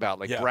don't care about,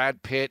 like Yeah.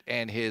 Brad Pitt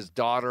and his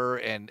daughter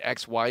and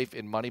ex-wife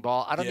in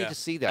Moneyball. I don't need to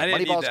see that. I didn't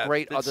need Moneyball's that.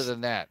 great other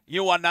than that.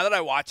 You know what? Now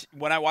that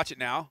when I watch it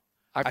now,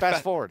 I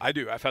fast forward. I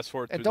do. I fast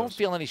forward. And through don't those.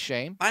 feel any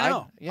shame. I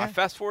know. I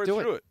fast forward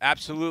through it.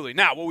 Absolutely.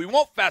 Now, what we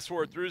won't fast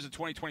forward through is the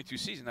 2022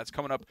 season. That's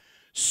coming up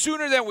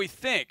sooner than we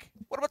think.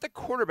 What about the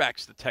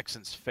quarterbacks the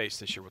Texans face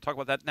this year? We'll talk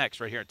about that next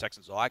right here in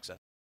Texans All Access.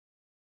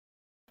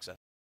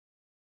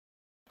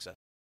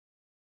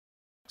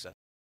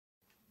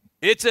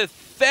 It's a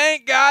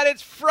thank God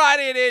it's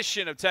Friday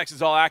edition of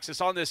Texans All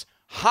Access on this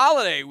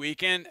holiday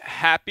weekend.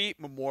 Happy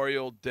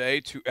Memorial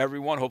Day to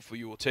everyone. Hopefully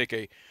you will take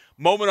a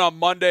moment on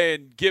Monday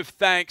and give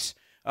thanks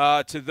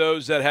to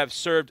those that have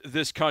served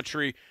this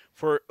country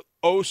for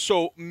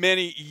so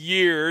many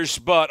years.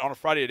 But on a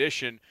Friday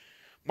edition,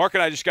 Mark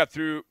and I just got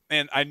through,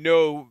 and I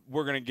know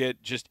we're going to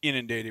get just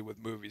inundated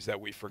with movies that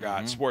we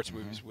forgot, sports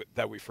movies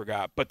that we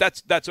forgot. But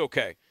that's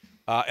okay.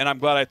 And I'm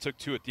glad I took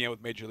two at the end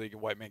with Major League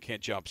and White Man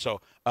Can't Jump. So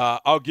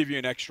I'll give you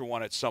an extra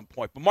one at some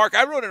point. But, Mark,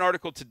 I wrote an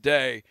article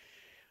today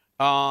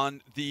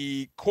on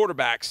the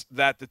quarterbacks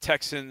that the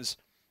Texans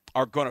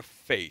are going to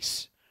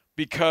face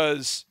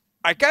because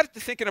I got to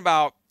thinking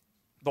about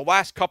the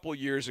last couple of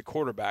years of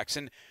quarterbacks,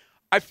 and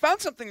I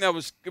found something that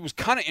was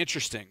kind of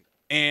interesting.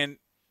 And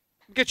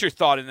get your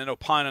thought and then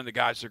opine on the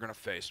guys they're going to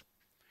face.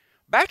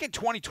 Back in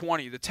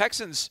 2020, the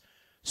Texans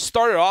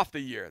started off the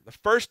year, the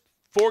first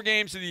 4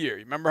 games of the year.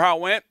 You remember how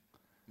it went?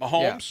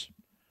 Mahomes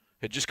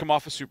had just come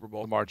off a Super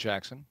Bowl. Lamar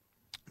Jackson.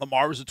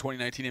 Lamar was the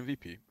 2019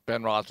 MVP.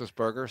 Ben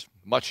Roethlisberger,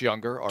 much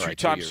younger. All right,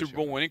 2-time Super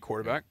Bowl winning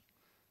quarterback.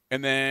 Yeah.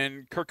 And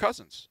then Kirk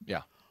Cousins.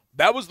 Yeah.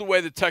 That was the way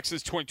the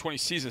Texans 2020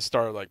 season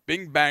started, like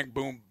bing, bang,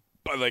 boom,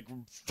 like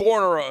 4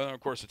 in a row. And, of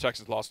course, the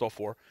Texans lost all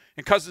 4.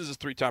 And Cousins is a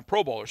 3-time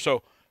Pro Bowler. So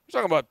we're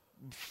talking about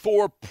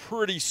 4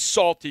 pretty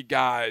salty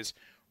guys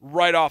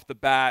right off the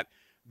bat.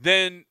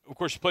 Then, of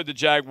course, you played the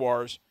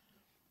Jaguars.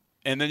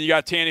 And then you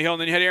got Tannehill,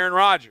 and then you had Aaron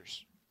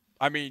Rodgers.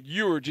 I mean,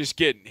 you were just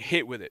getting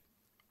hit with it.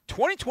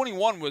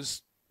 2021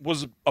 was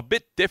a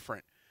bit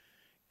different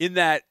in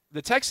that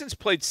the Texans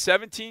played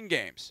 17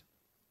 games.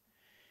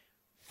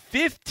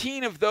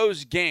 15 of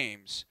those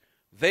games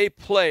they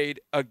played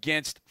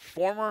against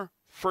former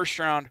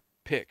first-round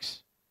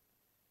picks.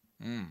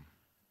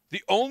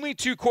 The only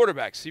 2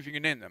 quarterbacks, see if you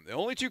can name them, the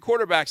only 2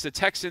 quarterbacks the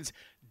Texans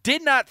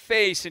did not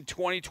face in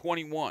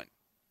 2021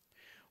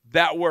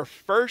 that were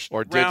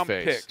first-round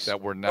picks.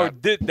 That were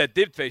not. That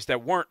did face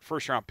that weren't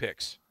first-round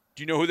picks.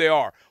 Do you know who they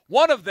are?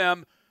 One of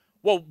them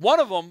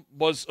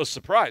was a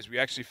surprise. We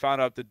actually found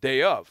out the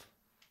day of.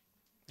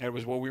 And it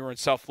was when we were in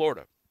South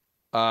Florida.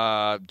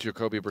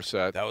 Jacoby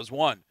Brissett. That was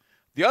one.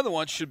 The other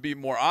one should be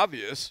more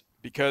obvious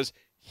because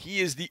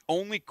he is the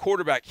only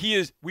quarterback.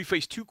 We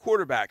faced 2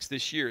 quarterbacks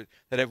this year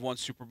that have won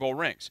Super Bowl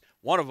rings.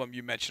 One of them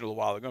you mentioned a little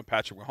while ago,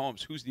 Patrick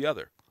Mahomes. Who's the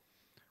other?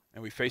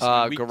 And we faced him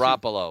in week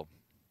Garoppolo.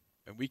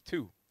 2. In week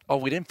 2. Oh,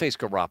 we didn't face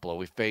Garoppolo.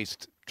 We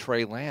faced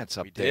Trey Lance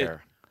up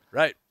there.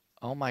 Right.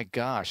 Oh, my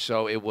gosh.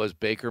 So it was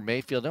Baker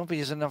Mayfield. No, but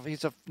he's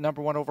a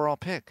number 1 overall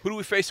pick. Who do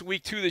we face in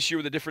week 2 this year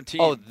with a different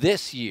team? Oh,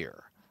 this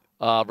year.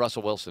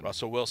 Russell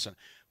Wilson.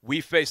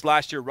 We faced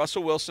last year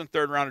Russell Wilson,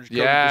 3rd rounder.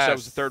 Jacoby Brissett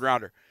was the 3rd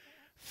rounder.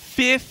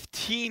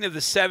 15 of the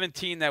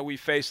 17 that we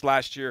faced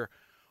last year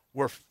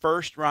were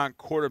first-round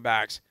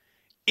quarterbacks,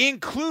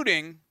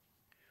 including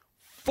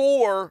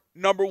 4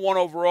 number 1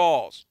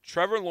 overalls: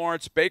 Trevor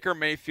Lawrence, Baker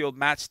Mayfield,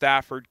 Matt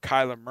Stafford,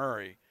 Kyler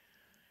Murray.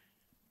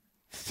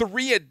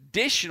 3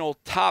 additional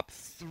top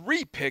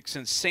 3 picks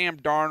in Sam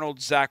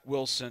Darnold, Zach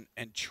Wilson,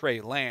 and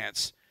Trey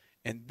Lance.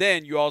 And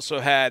then you also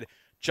had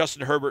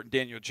Justin Herbert and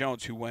Daniel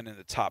Jones, who went in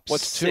the top 6.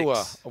 What's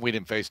Tua? We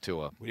didn't face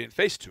Tua. We didn't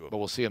face Tua. But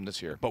we'll see him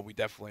this year. But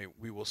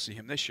we will see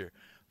him this year.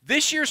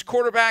 This year's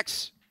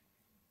quarterbacks,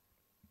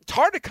 it's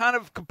hard to kind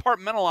of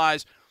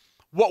compartmentalize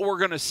what we're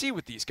going to see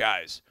with these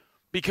guys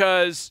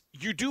because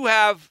you do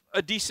have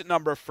a decent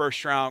number of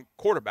first-round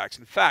quarterbacks.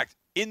 In fact,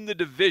 in the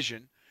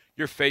division,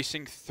 you're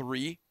facing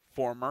 3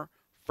 former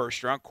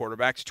first-round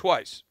quarterbacks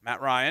twice.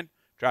 Matt Ryan,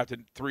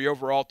 drafted 3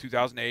 overall,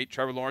 2008.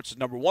 Trevor Lawrence is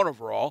number 1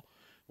 overall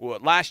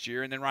last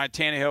year. And then Ryan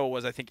Tannehill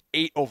was, I think,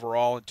 8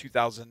 overall in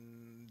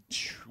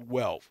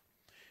 2012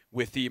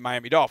 with the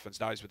Miami Dolphins.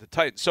 Now he's with the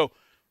Titans. So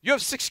you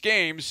have 6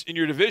 games in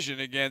your division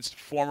against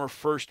former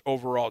first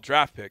overall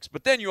draft picks.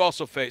 But then you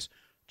also face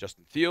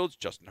Justin Fields,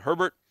 Justin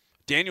Herbert,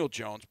 Daniel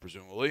Jones,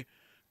 presumably,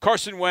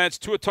 Carson Wentz,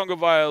 Tua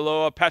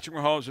Tagovailoa, Patrick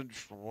Mahomes, and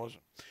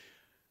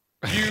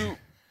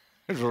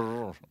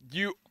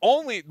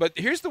but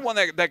here's the one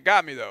that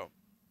got me, though,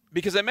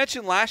 because I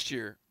mentioned last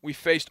year we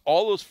faced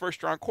all those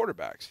first-round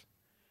quarterbacks,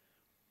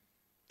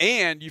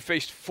 and you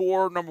faced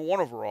 4 number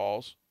 1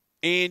 overalls,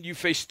 and you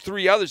faced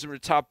 3 others in the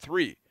top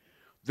 3.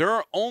 There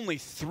are only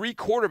 3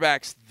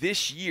 quarterbacks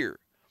this year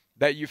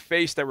that you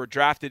faced that were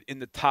drafted in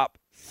the top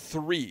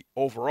 3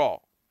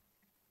 overall.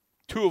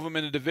 2 of them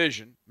in the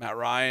division, Matt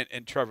Ryan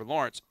and Trevor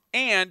Lawrence,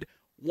 and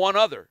 1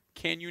 other.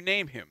 Can you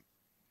name him?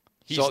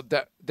 So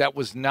that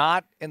was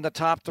not in the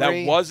top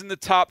 3? That was in the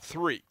top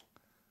 3.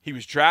 He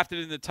was drafted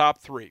in the top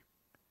 3.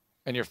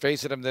 And you're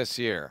facing him this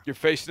year. You're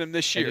facing him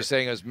this year. And you're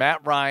saying it was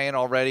Matt Ryan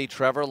already,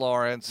 Trevor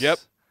Lawrence. Yep.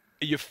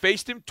 You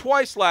faced him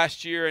twice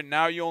last year, and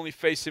now you only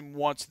face him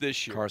once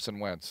this year. Carson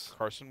Wentz.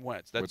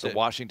 That's with the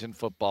Washington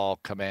Football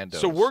Commandos.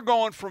 So we're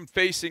going from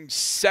facing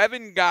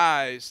 7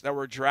 guys that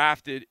were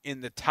drafted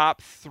in the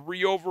top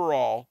 3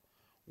 overall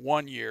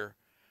one year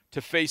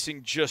to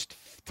facing just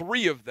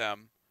 3 of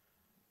them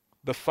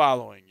the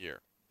following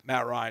year.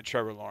 Matt Ryan,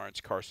 Trevor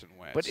Lawrence, Carson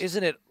Wentz. But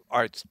isn't it – all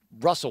right,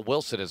 Russell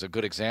Wilson is a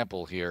good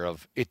example here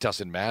of it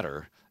doesn't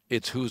matter.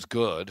 It's who's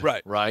good.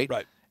 Right.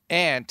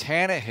 And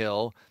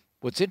Tannehill –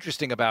 what's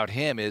interesting about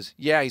him is,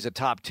 yeah, he's a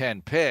top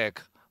 10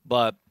 pick,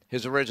 but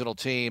his original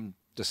team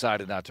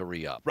decided not to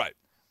re-up.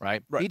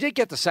 Right? He did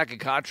get the second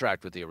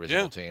contract with the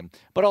original team,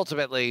 but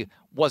ultimately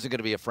wasn't going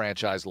to be a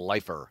franchise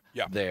lifer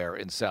there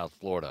in South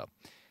Florida.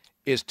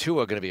 Is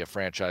Tua going to be a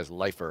franchise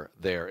lifer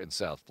there in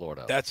South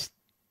Florida? That's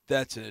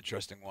an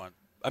interesting one.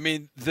 I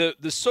mean,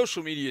 the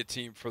social media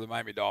team for the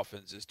Miami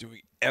Dolphins is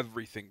doing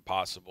everything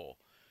possible.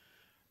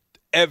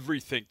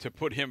 Everything to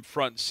put him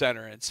front and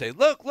center and say,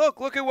 look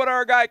at what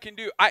our guy can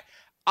do.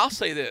 I'll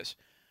say this,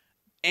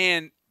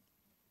 and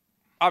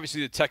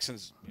obviously the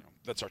Texans,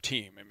 that's our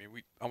team. I mean,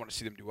 I want to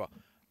see them do well.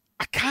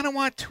 I kind of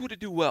want Tua to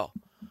do well.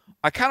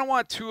 I kind of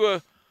want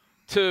Tua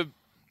to,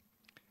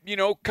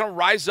 kind of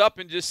rise up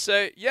and just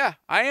say, yeah,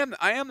 I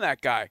am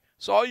that guy.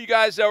 So all you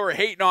guys that were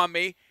hating on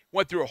me,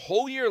 went through a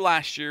whole year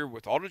last year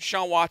with all the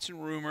Deshaun Watson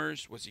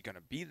rumors. Was he going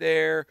to be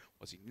there?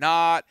 Was he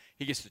not?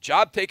 He gets the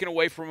job taken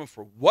away from him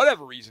for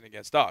whatever reason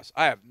against us.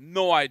 I have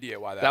no idea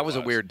why that was. That was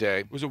a weird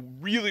day. It was a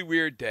really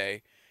weird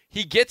day.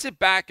 He gets it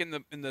back in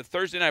the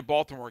Thursday night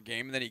Baltimore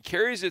game, and then he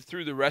carries it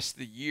through the rest of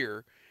the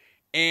year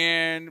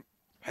and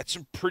had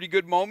some pretty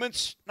good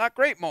moments, not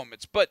great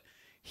moments, but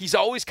he's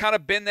always kind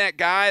of been that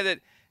guy that,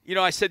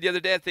 I said the other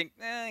day, I think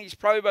he's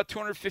probably about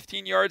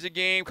 215 yards a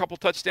game, couple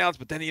touchdowns,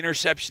 but then the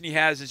interception he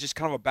has is just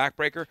kind of a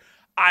backbreaker.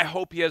 I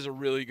hope he has a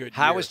really good year.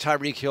 How is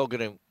Tyreek Hill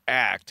going to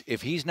act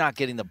if he's not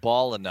getting the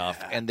ball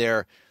enough and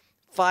they're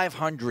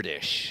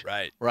 500-ish?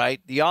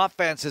 Right? The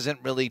offense isn't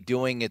really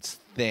doing its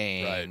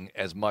thing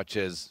as much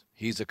as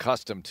he's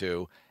accustomed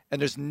to, and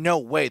there's no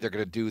way they're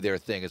going to do their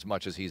thing as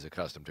much as he's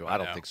accustomed to. I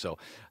don't think so.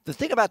 The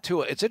thing about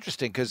Tua, it's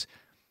interesting because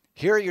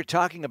here you're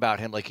talking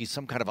about him like he's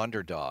some kind of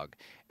underdog.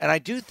 And I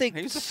do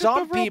think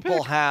some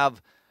people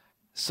have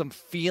some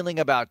feeling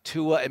about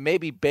Tua and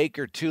maybe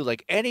Baker too.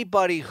 Like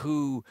anybody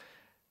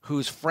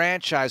whose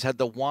franchise had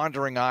the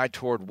wandering eye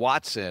toward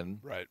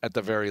Watson at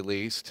the very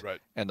least,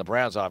 and the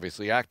Browns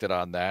obviously acted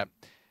on that.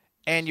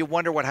 And you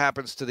wonder what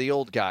happens to the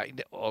old guy,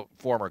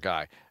 former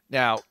guy.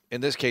 Now,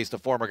 in this case, the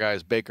former guy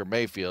is Baker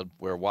Mayfield,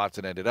 where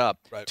Watson ended up.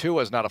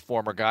 Tua is not a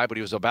former guy, but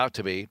he was about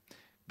to be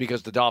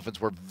because the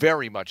Dolphins were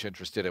very much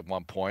interested at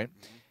one point.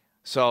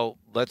 So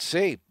let's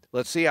see.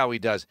 Let's see how he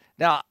does.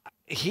 Now,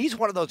 he's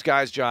one of those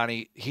guys,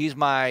 Johnny. He's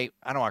I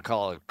don't want to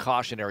call it a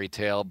cautionary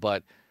tale,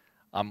 but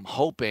I'm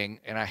hoping,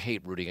 and I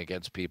hate rooting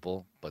against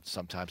people, but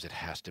sometimes it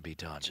has to be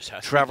done.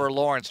 Trevor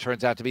Lawrence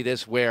turns out to be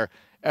this, where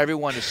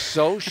everyone is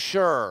so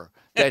sure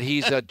that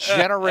he's a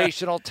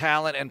generational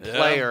talent and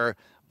player,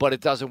 but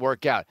it doesn't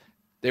work out.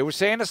 They were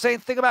saying the same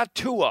thing about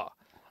Tua.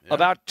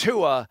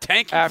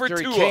 Tanking after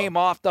for Tua. He came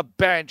off the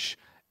bench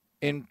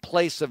in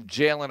place of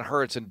Jalen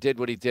Hurts and did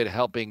what he did,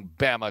 helping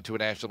Bama to a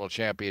national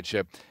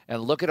championship.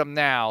 And look at him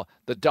now,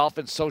 the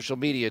Dolphins social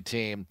media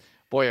team.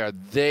 Boy, are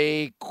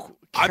they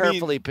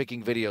carefully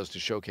picking videos to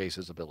showcase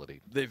his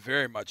ability. They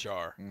very much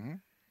are. Mm-hmm.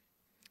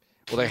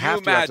 Well, they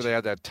have to after they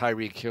had that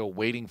Tyreek Hill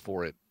waiting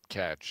for it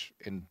catch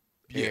in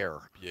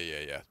air.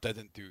 Yeah. That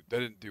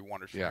didn't do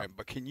wonders for him.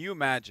 But can you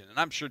imagine? And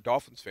I'm sure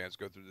Dolphins fans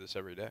go through this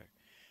every day.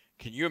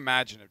 Can you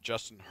imagine if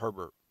Justin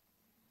Herbert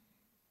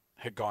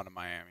had gone to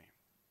Miami?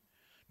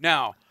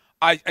 Now,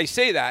 I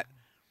say that,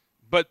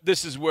 but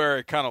this is where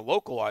I kind of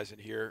localize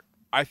it here.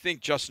 I think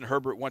Justin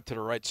Herbert went to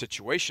the right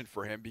situation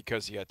for him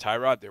because he had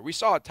Tyrod there. We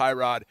saw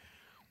Tyrod.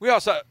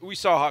 We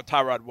saw how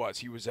Tyrod was.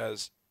 He was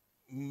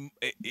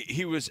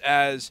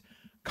as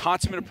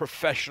consummate a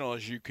professional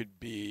as you could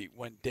be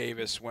when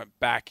Davis went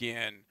back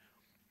in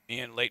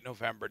late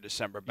November,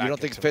 December. You don't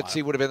think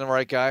Fitzy would have been the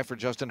right guy for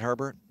Justin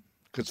Herbert?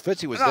 Because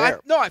Fitzy was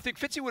there. No, I think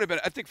Fitzy would have been.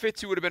 I think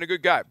Fitzy would have been a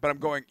good guy. But I'm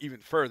going even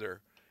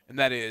further, and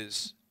that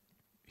is,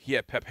 he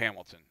had Pep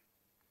Hamilton.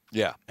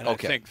 Yeah, and I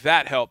think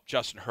that helped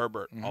Justin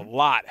Herbert a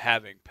lot,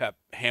 having Pep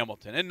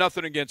Hamilton. And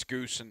nothing against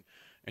Goose and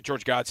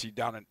George Godsey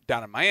down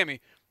in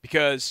Miami,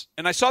 because,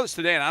 and I saw this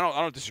today, and I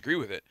don't disagree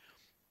with it.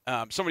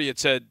 Somebody had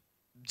said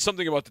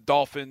something about the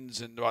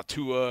Dolphins and about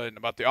Tua and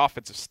about the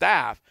offensive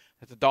staff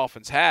that the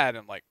Dolphins had, and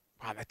I'm like,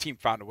 wow, that team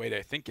found a way to,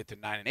 I think, get to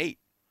 9-8.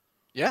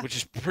 Yeah, which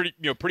is pretty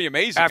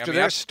amazing after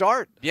their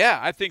start. Yeah,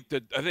 I think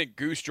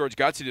Goose, George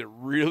Godsey did a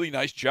really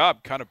nice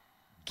job, kind of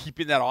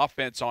keeping that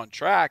offense on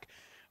track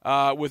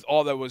with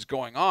all that was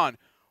going on.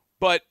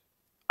 But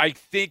I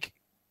think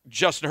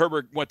Justin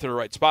Herbert went to the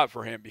right spot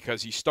for him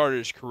because he started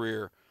his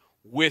career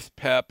with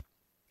Pep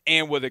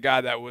and with a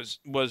guy that was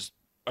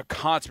a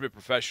consummate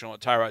professional,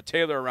 and Tyrod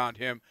Taylor around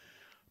him.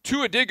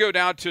 Tua did go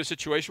down to a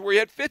situation where he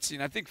had Fitzy,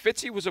 and I think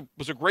Fitzy was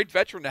a great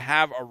veteran to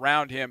have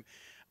around him.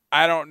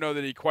 I don't know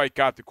that he quite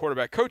got the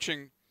quarterback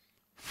coaching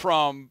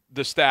from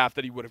the staff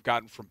that he would have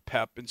gotten from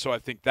Pep, and so I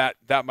think that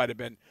might have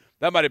been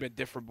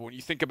different. But when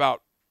you think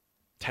about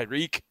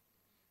Tyreek,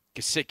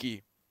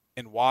 Gesicki,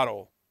 and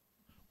Waddle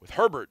with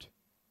Herbert,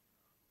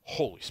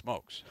 holy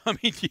smokes! I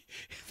mean,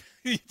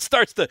 it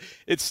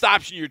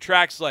stops you in your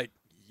tracks. Like,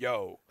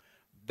 yo,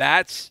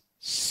 that's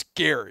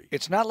scary.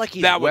 It's not like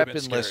he's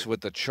weaponless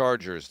with the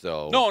Chargers,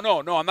 though. No,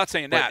 I'm not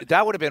saying that.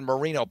 That would have been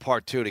Marino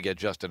Part 2 to get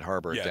Justin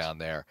Herbert down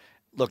there.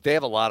 Look, they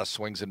have a lot of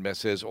swings and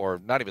misses,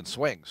 or not even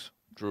swings.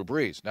 Drew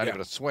Brees, not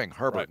even a swing.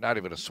 Herbert, not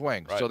even a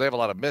swing. Right. So they have a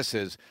lot of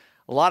misses.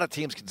 A lot of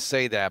teams can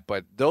say that,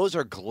 but those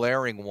are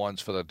glaring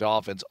ones for the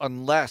Dolphins,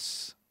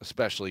 unless,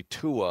 especially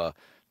Tua,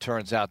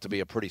 turns out to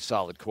be a pretty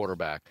solid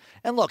quarterback.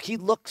 And look, he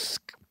looks,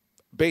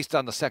 based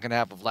on the second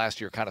half of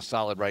last year, kind of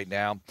solid right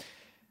now.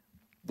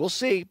 We'll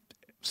see.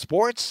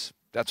 Sports,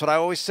 that's what I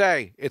always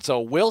say. It's a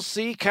we'll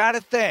see kind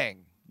of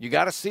thing. You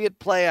got to see it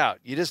play out.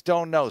 You just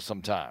don't know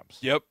sometimes.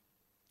 Yep.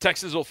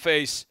 Texans will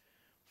face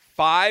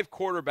 5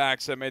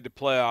 quarterbacks that made the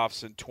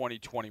playoffs in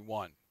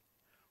 2021.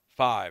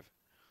 5.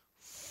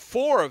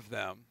 4 of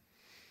them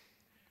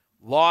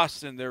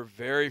lost in their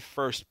very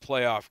first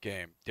playoff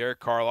game. Derek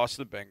Carr lost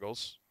to the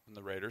Bengals and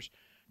the Raiders.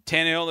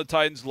 Tannehill and the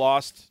Titans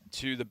lost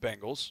to the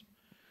Bengals.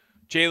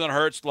 Jalen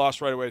Hurts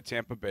lost right away to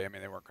Tampa Bay. I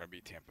mean, they weren't going to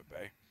beat Tampa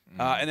Bay.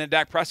 And then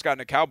Dak Prescott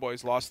and the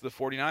Cowboys lost to the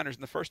 49ers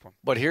in the first one.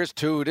 But here's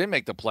 2 who didn't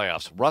make the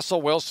playoffs.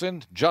 Russell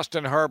Wilson,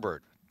 Justin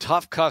Herbert.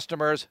 Tough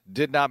customers,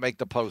 did not make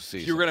the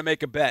postseason. If you were going to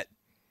make a bet,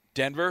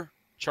 Denver,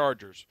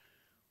 Chargers.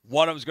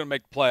 One of them's going to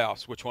make the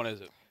playoffs. Which one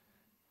is it?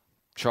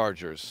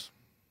 Chargers.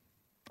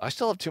 I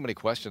still have too many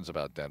questions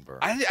about Denver.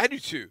 I do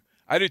too.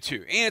 And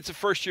it's a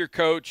first-year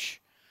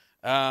coach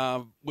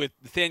with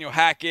Nathaniel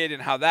Hackett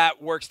and how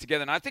that works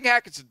together. And I think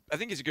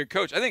he's a good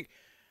coach.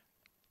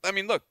 I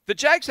mean, look, the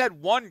Jags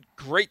had one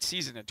great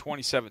season in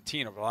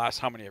 2017 over the last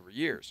how many ever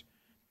years.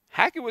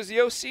 Hackett was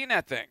the OC in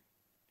that thing.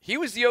 He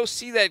was the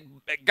OC that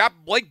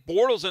got Blake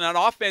Bortles in that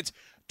offense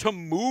to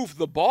move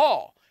the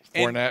ball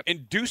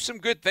and do some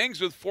good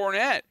things with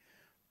Fournette.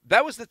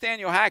 That was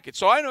Nathaniel Hackett.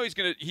 So I know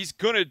he's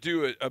gonna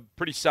do a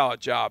pretty solid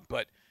job,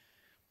 but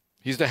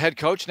he's the head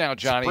coach now,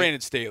 Johnny.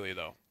 Brandon Staley,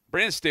 though.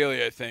 Brandon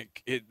Staley, I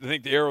think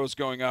the arrow's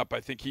going up.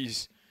 I think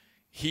he's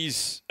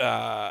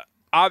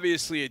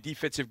obviously a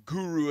defensive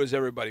guru, as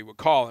everybody would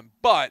call him,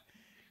 but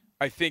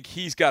I think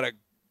he's got a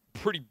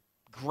pretty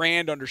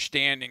grand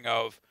understanding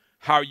of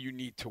how you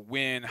need to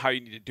win, how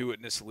you need to do it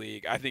in this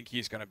league. I think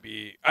he's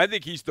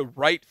the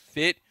right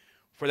fit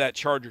for that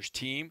Chargers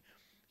team.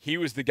 He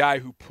was the guy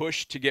who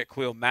pushed to get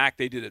Khalil Mack.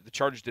 The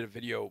Chargers did a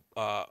video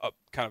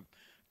kind of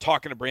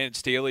talking to Brandon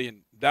Staley,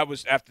 and that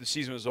was after the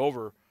season was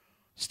over.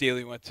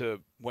 Staley went to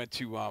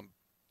Tom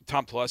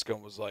Telesco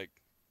and was like,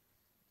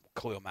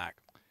 Khalil Mack.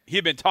 He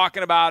had been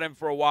talking about him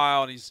for a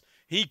while, and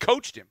he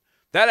coached him.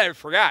 That I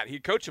forgot. He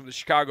coached him with the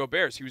Chicago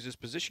Bears. He was his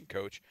position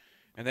coach.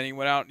 And then he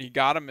went out and he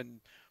got him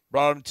and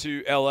brought him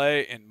to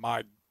L.A., and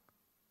my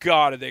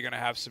God, are they going to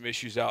have some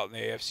issues out in the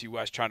AFC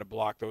West trying to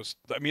block those.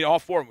 I mean, all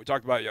 4 of them. We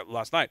talked about it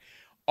last night.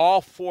 All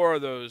 4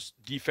 of those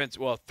defense,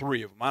 well,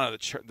 3 of them. I know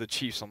the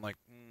Chiefs, I'm like,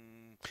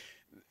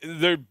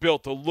 they're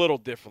built a little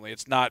differently.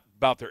 It's not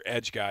about their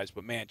edge guys.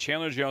 But, man,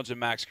 Chandler Jones and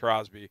Max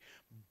Crosby,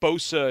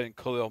 Bosa and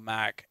Khalil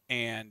Mack,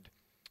 and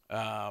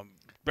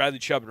Bradley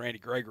Chubb and Randy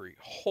Gregory.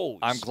 Holy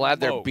I'm glad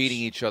smokes. they're beating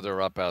each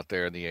other up out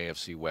there in the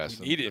AFC West.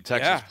 We need The it,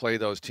 Texans play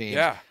those teams.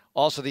 Yeah.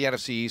 Also, the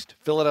NFC East,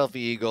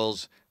 Philadelphia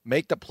Eagles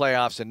make the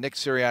playoffs in Nick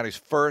Sirianni's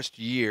first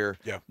year.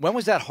 Yeah. When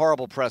was that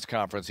horrible press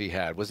conference he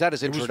had? Was that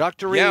his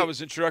introductory? It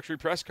was introductory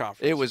press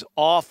conference. It was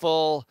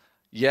awful,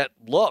 yet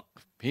look,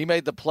 he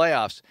made the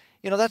playoffs.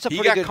 You know, that's a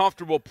pretty good... He got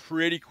comfortable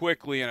pretty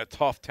quickly in a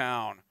tough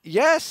town.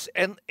 Yes,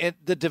 and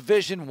the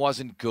division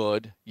wasn't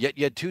good, yet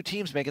you had two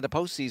teams making the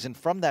postseason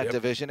from that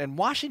division, and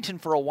Washington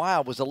for a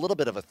while was a little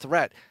bit of a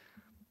threat.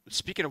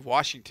 Speaking of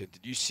Washington,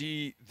 did you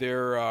see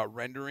their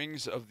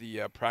renderings of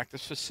the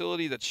practice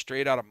facility that's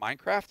straight out of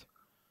Minecraft?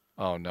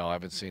 Oh, no, I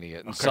haven't seen it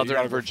yet. In Okay,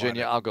 Southern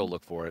Virginia, I'll go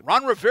look for it.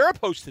 Ron Rivera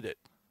posted it.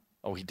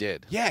 Oh, he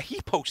did? Yeah,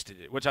 he posted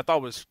it, which I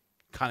thought was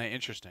kind of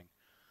interesting.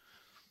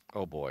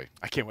 Oh, boy.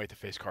 I can't wait to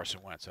face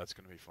Carson Wentz. That's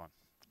going to be fun.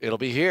 It'll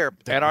be here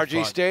at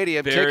NRG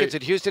Stadium. Tickets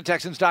at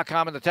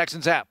HoustonTexans.com and the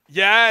Texans app.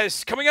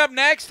 Yes. Coming up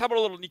next, how about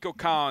a little Nico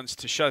Collins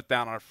to shut it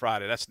down on a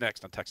Friday? That's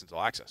next on Texans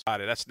All Access.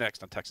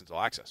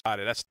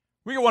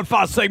 We got one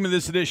final segment of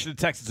this edition of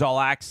Texans All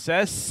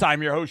Access.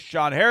 I'm your host,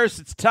 Sean Harris.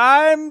 It's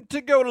time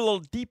to go to a little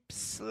deep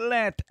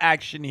slant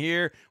action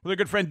here with our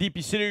good friend DP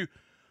Sidhu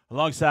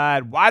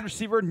alongside wide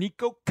receiver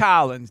Nico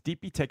Collins.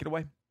 DP, take it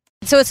away.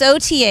 So it's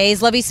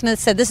OTAs. Lovie Smith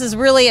said this is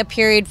really a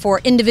period for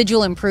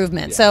individual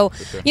improvement. So,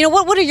 you know,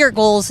 what are your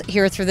goals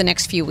here through the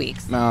next few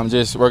weeks? Man, I'm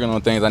just working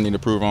on things I need to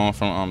improve on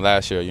from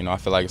last year. You know, I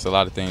feel like it's a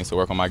lot of things to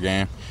work on my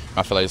game.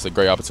 I feel like it's a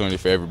great opportunity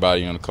for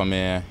everybody, you know, to come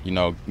in, you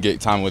know, get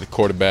time with the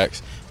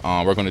quarterbacks,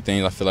 work on the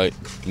things I feel like,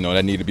 you know,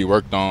 that need to be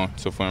worked on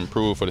to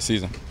improve for the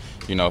season.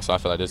 You know, so I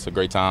feel like it's a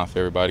great time for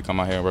everybody to come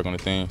out here and work on the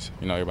things,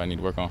 you know, everybody need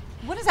to work on.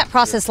 What is that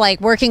process like,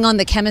 working on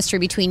the chemistry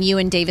between you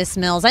and Davis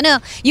Mills? I know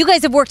you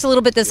guys have worked a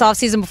little bit this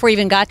offseason before you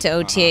even got to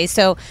OTA,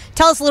 so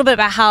tell us a little bit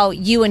about how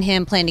you and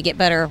him plan to get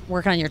better,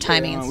 working on your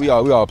timing. And we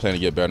all plan to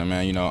get better,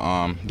 man. You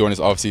know, during this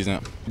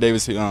offseason,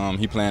 Davis,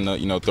 he planned to,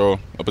 you know, throw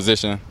a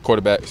position,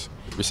 quarterbacks,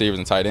 receivers,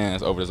 and tight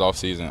ends over this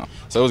offseason.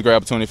 So it was a great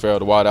opportunity for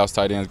the wideouts,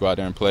 tight ends, go out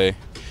there and play,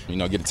 you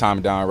know, get the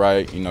timing down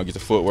right, you know, get the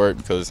footwork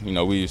because, you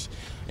know, we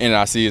ended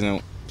our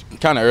season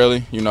kind of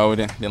early, you know,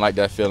 didn't like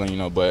that feeling, you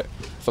know, but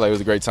I feel like it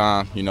was a great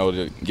time, you know,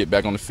 to get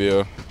back on the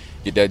field,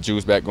 get that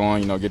juice back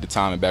going, you know, get the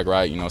timing back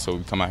right, you know, so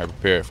we come out here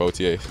prepared for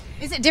OTAs.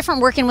 Is it different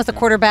working with a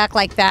quarterback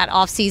like that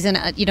off season,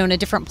 you know, in a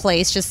different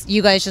place, just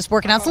you guys just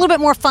working out? It's a little bit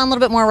more fun, a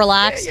little bit more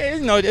relaxed. Yeah,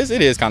 you know, it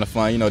is kind of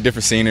fun, you know,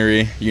 different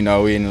scenery, you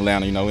know, we in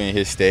Atlanta, you know, we in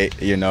his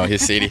state, you know,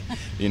 his city,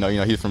 you know,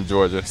 he's from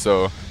Georgia,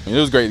 so I mean,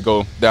 it was great to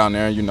go down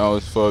there, you know,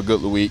 for a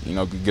good week, you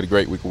know, get a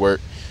great week of work,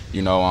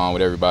 you know,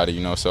 with everybody,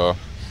 you know, so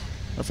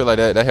I feel like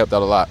that helped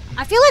out a lot.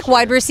 I feel like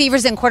wide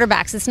receivers and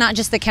quarterbacks, it's not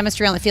just the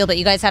chemistry on the field, but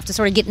you guys have to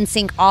sort of get in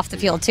sync off the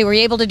field, too. Were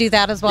you able to do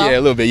that as well? Yeah, a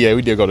little bit. Yeah,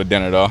 we did go to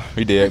dinner, though.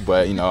 We did.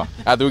 But, you know,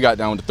 after we got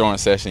done with the throwing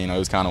session, you know, it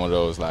was kind of one of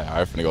those, like, all right,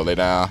 I'm going to go lay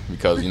down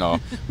because, you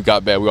know, we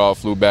got back. We all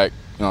flew back,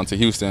 you know, to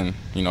Houston,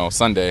 you know,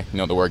 Sunday, you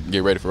know, to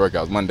get ready for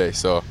workouts Monday.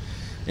 So,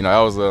 you know, that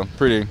was a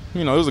pretty,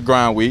 you know, it was a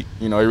grind week.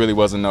 You know, it really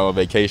wasn't no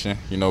vacation,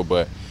 you know,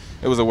 but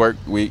it was a work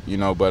week, you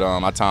know, but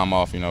my time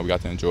off, you know, we got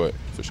to enjoy it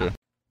for sure.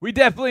 We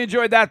definitely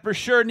enjoyed that for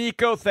sure,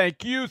 Nico.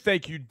 Thank you.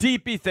 Thank you,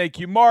 DP. Thank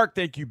you, Mark.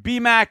 Thank you,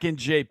 BMAC and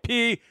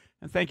JP.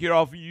 And thank you to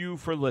all of you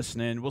for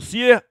listening. We'll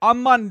see you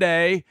on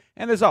Monday.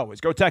 And as always,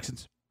 go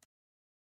Texans.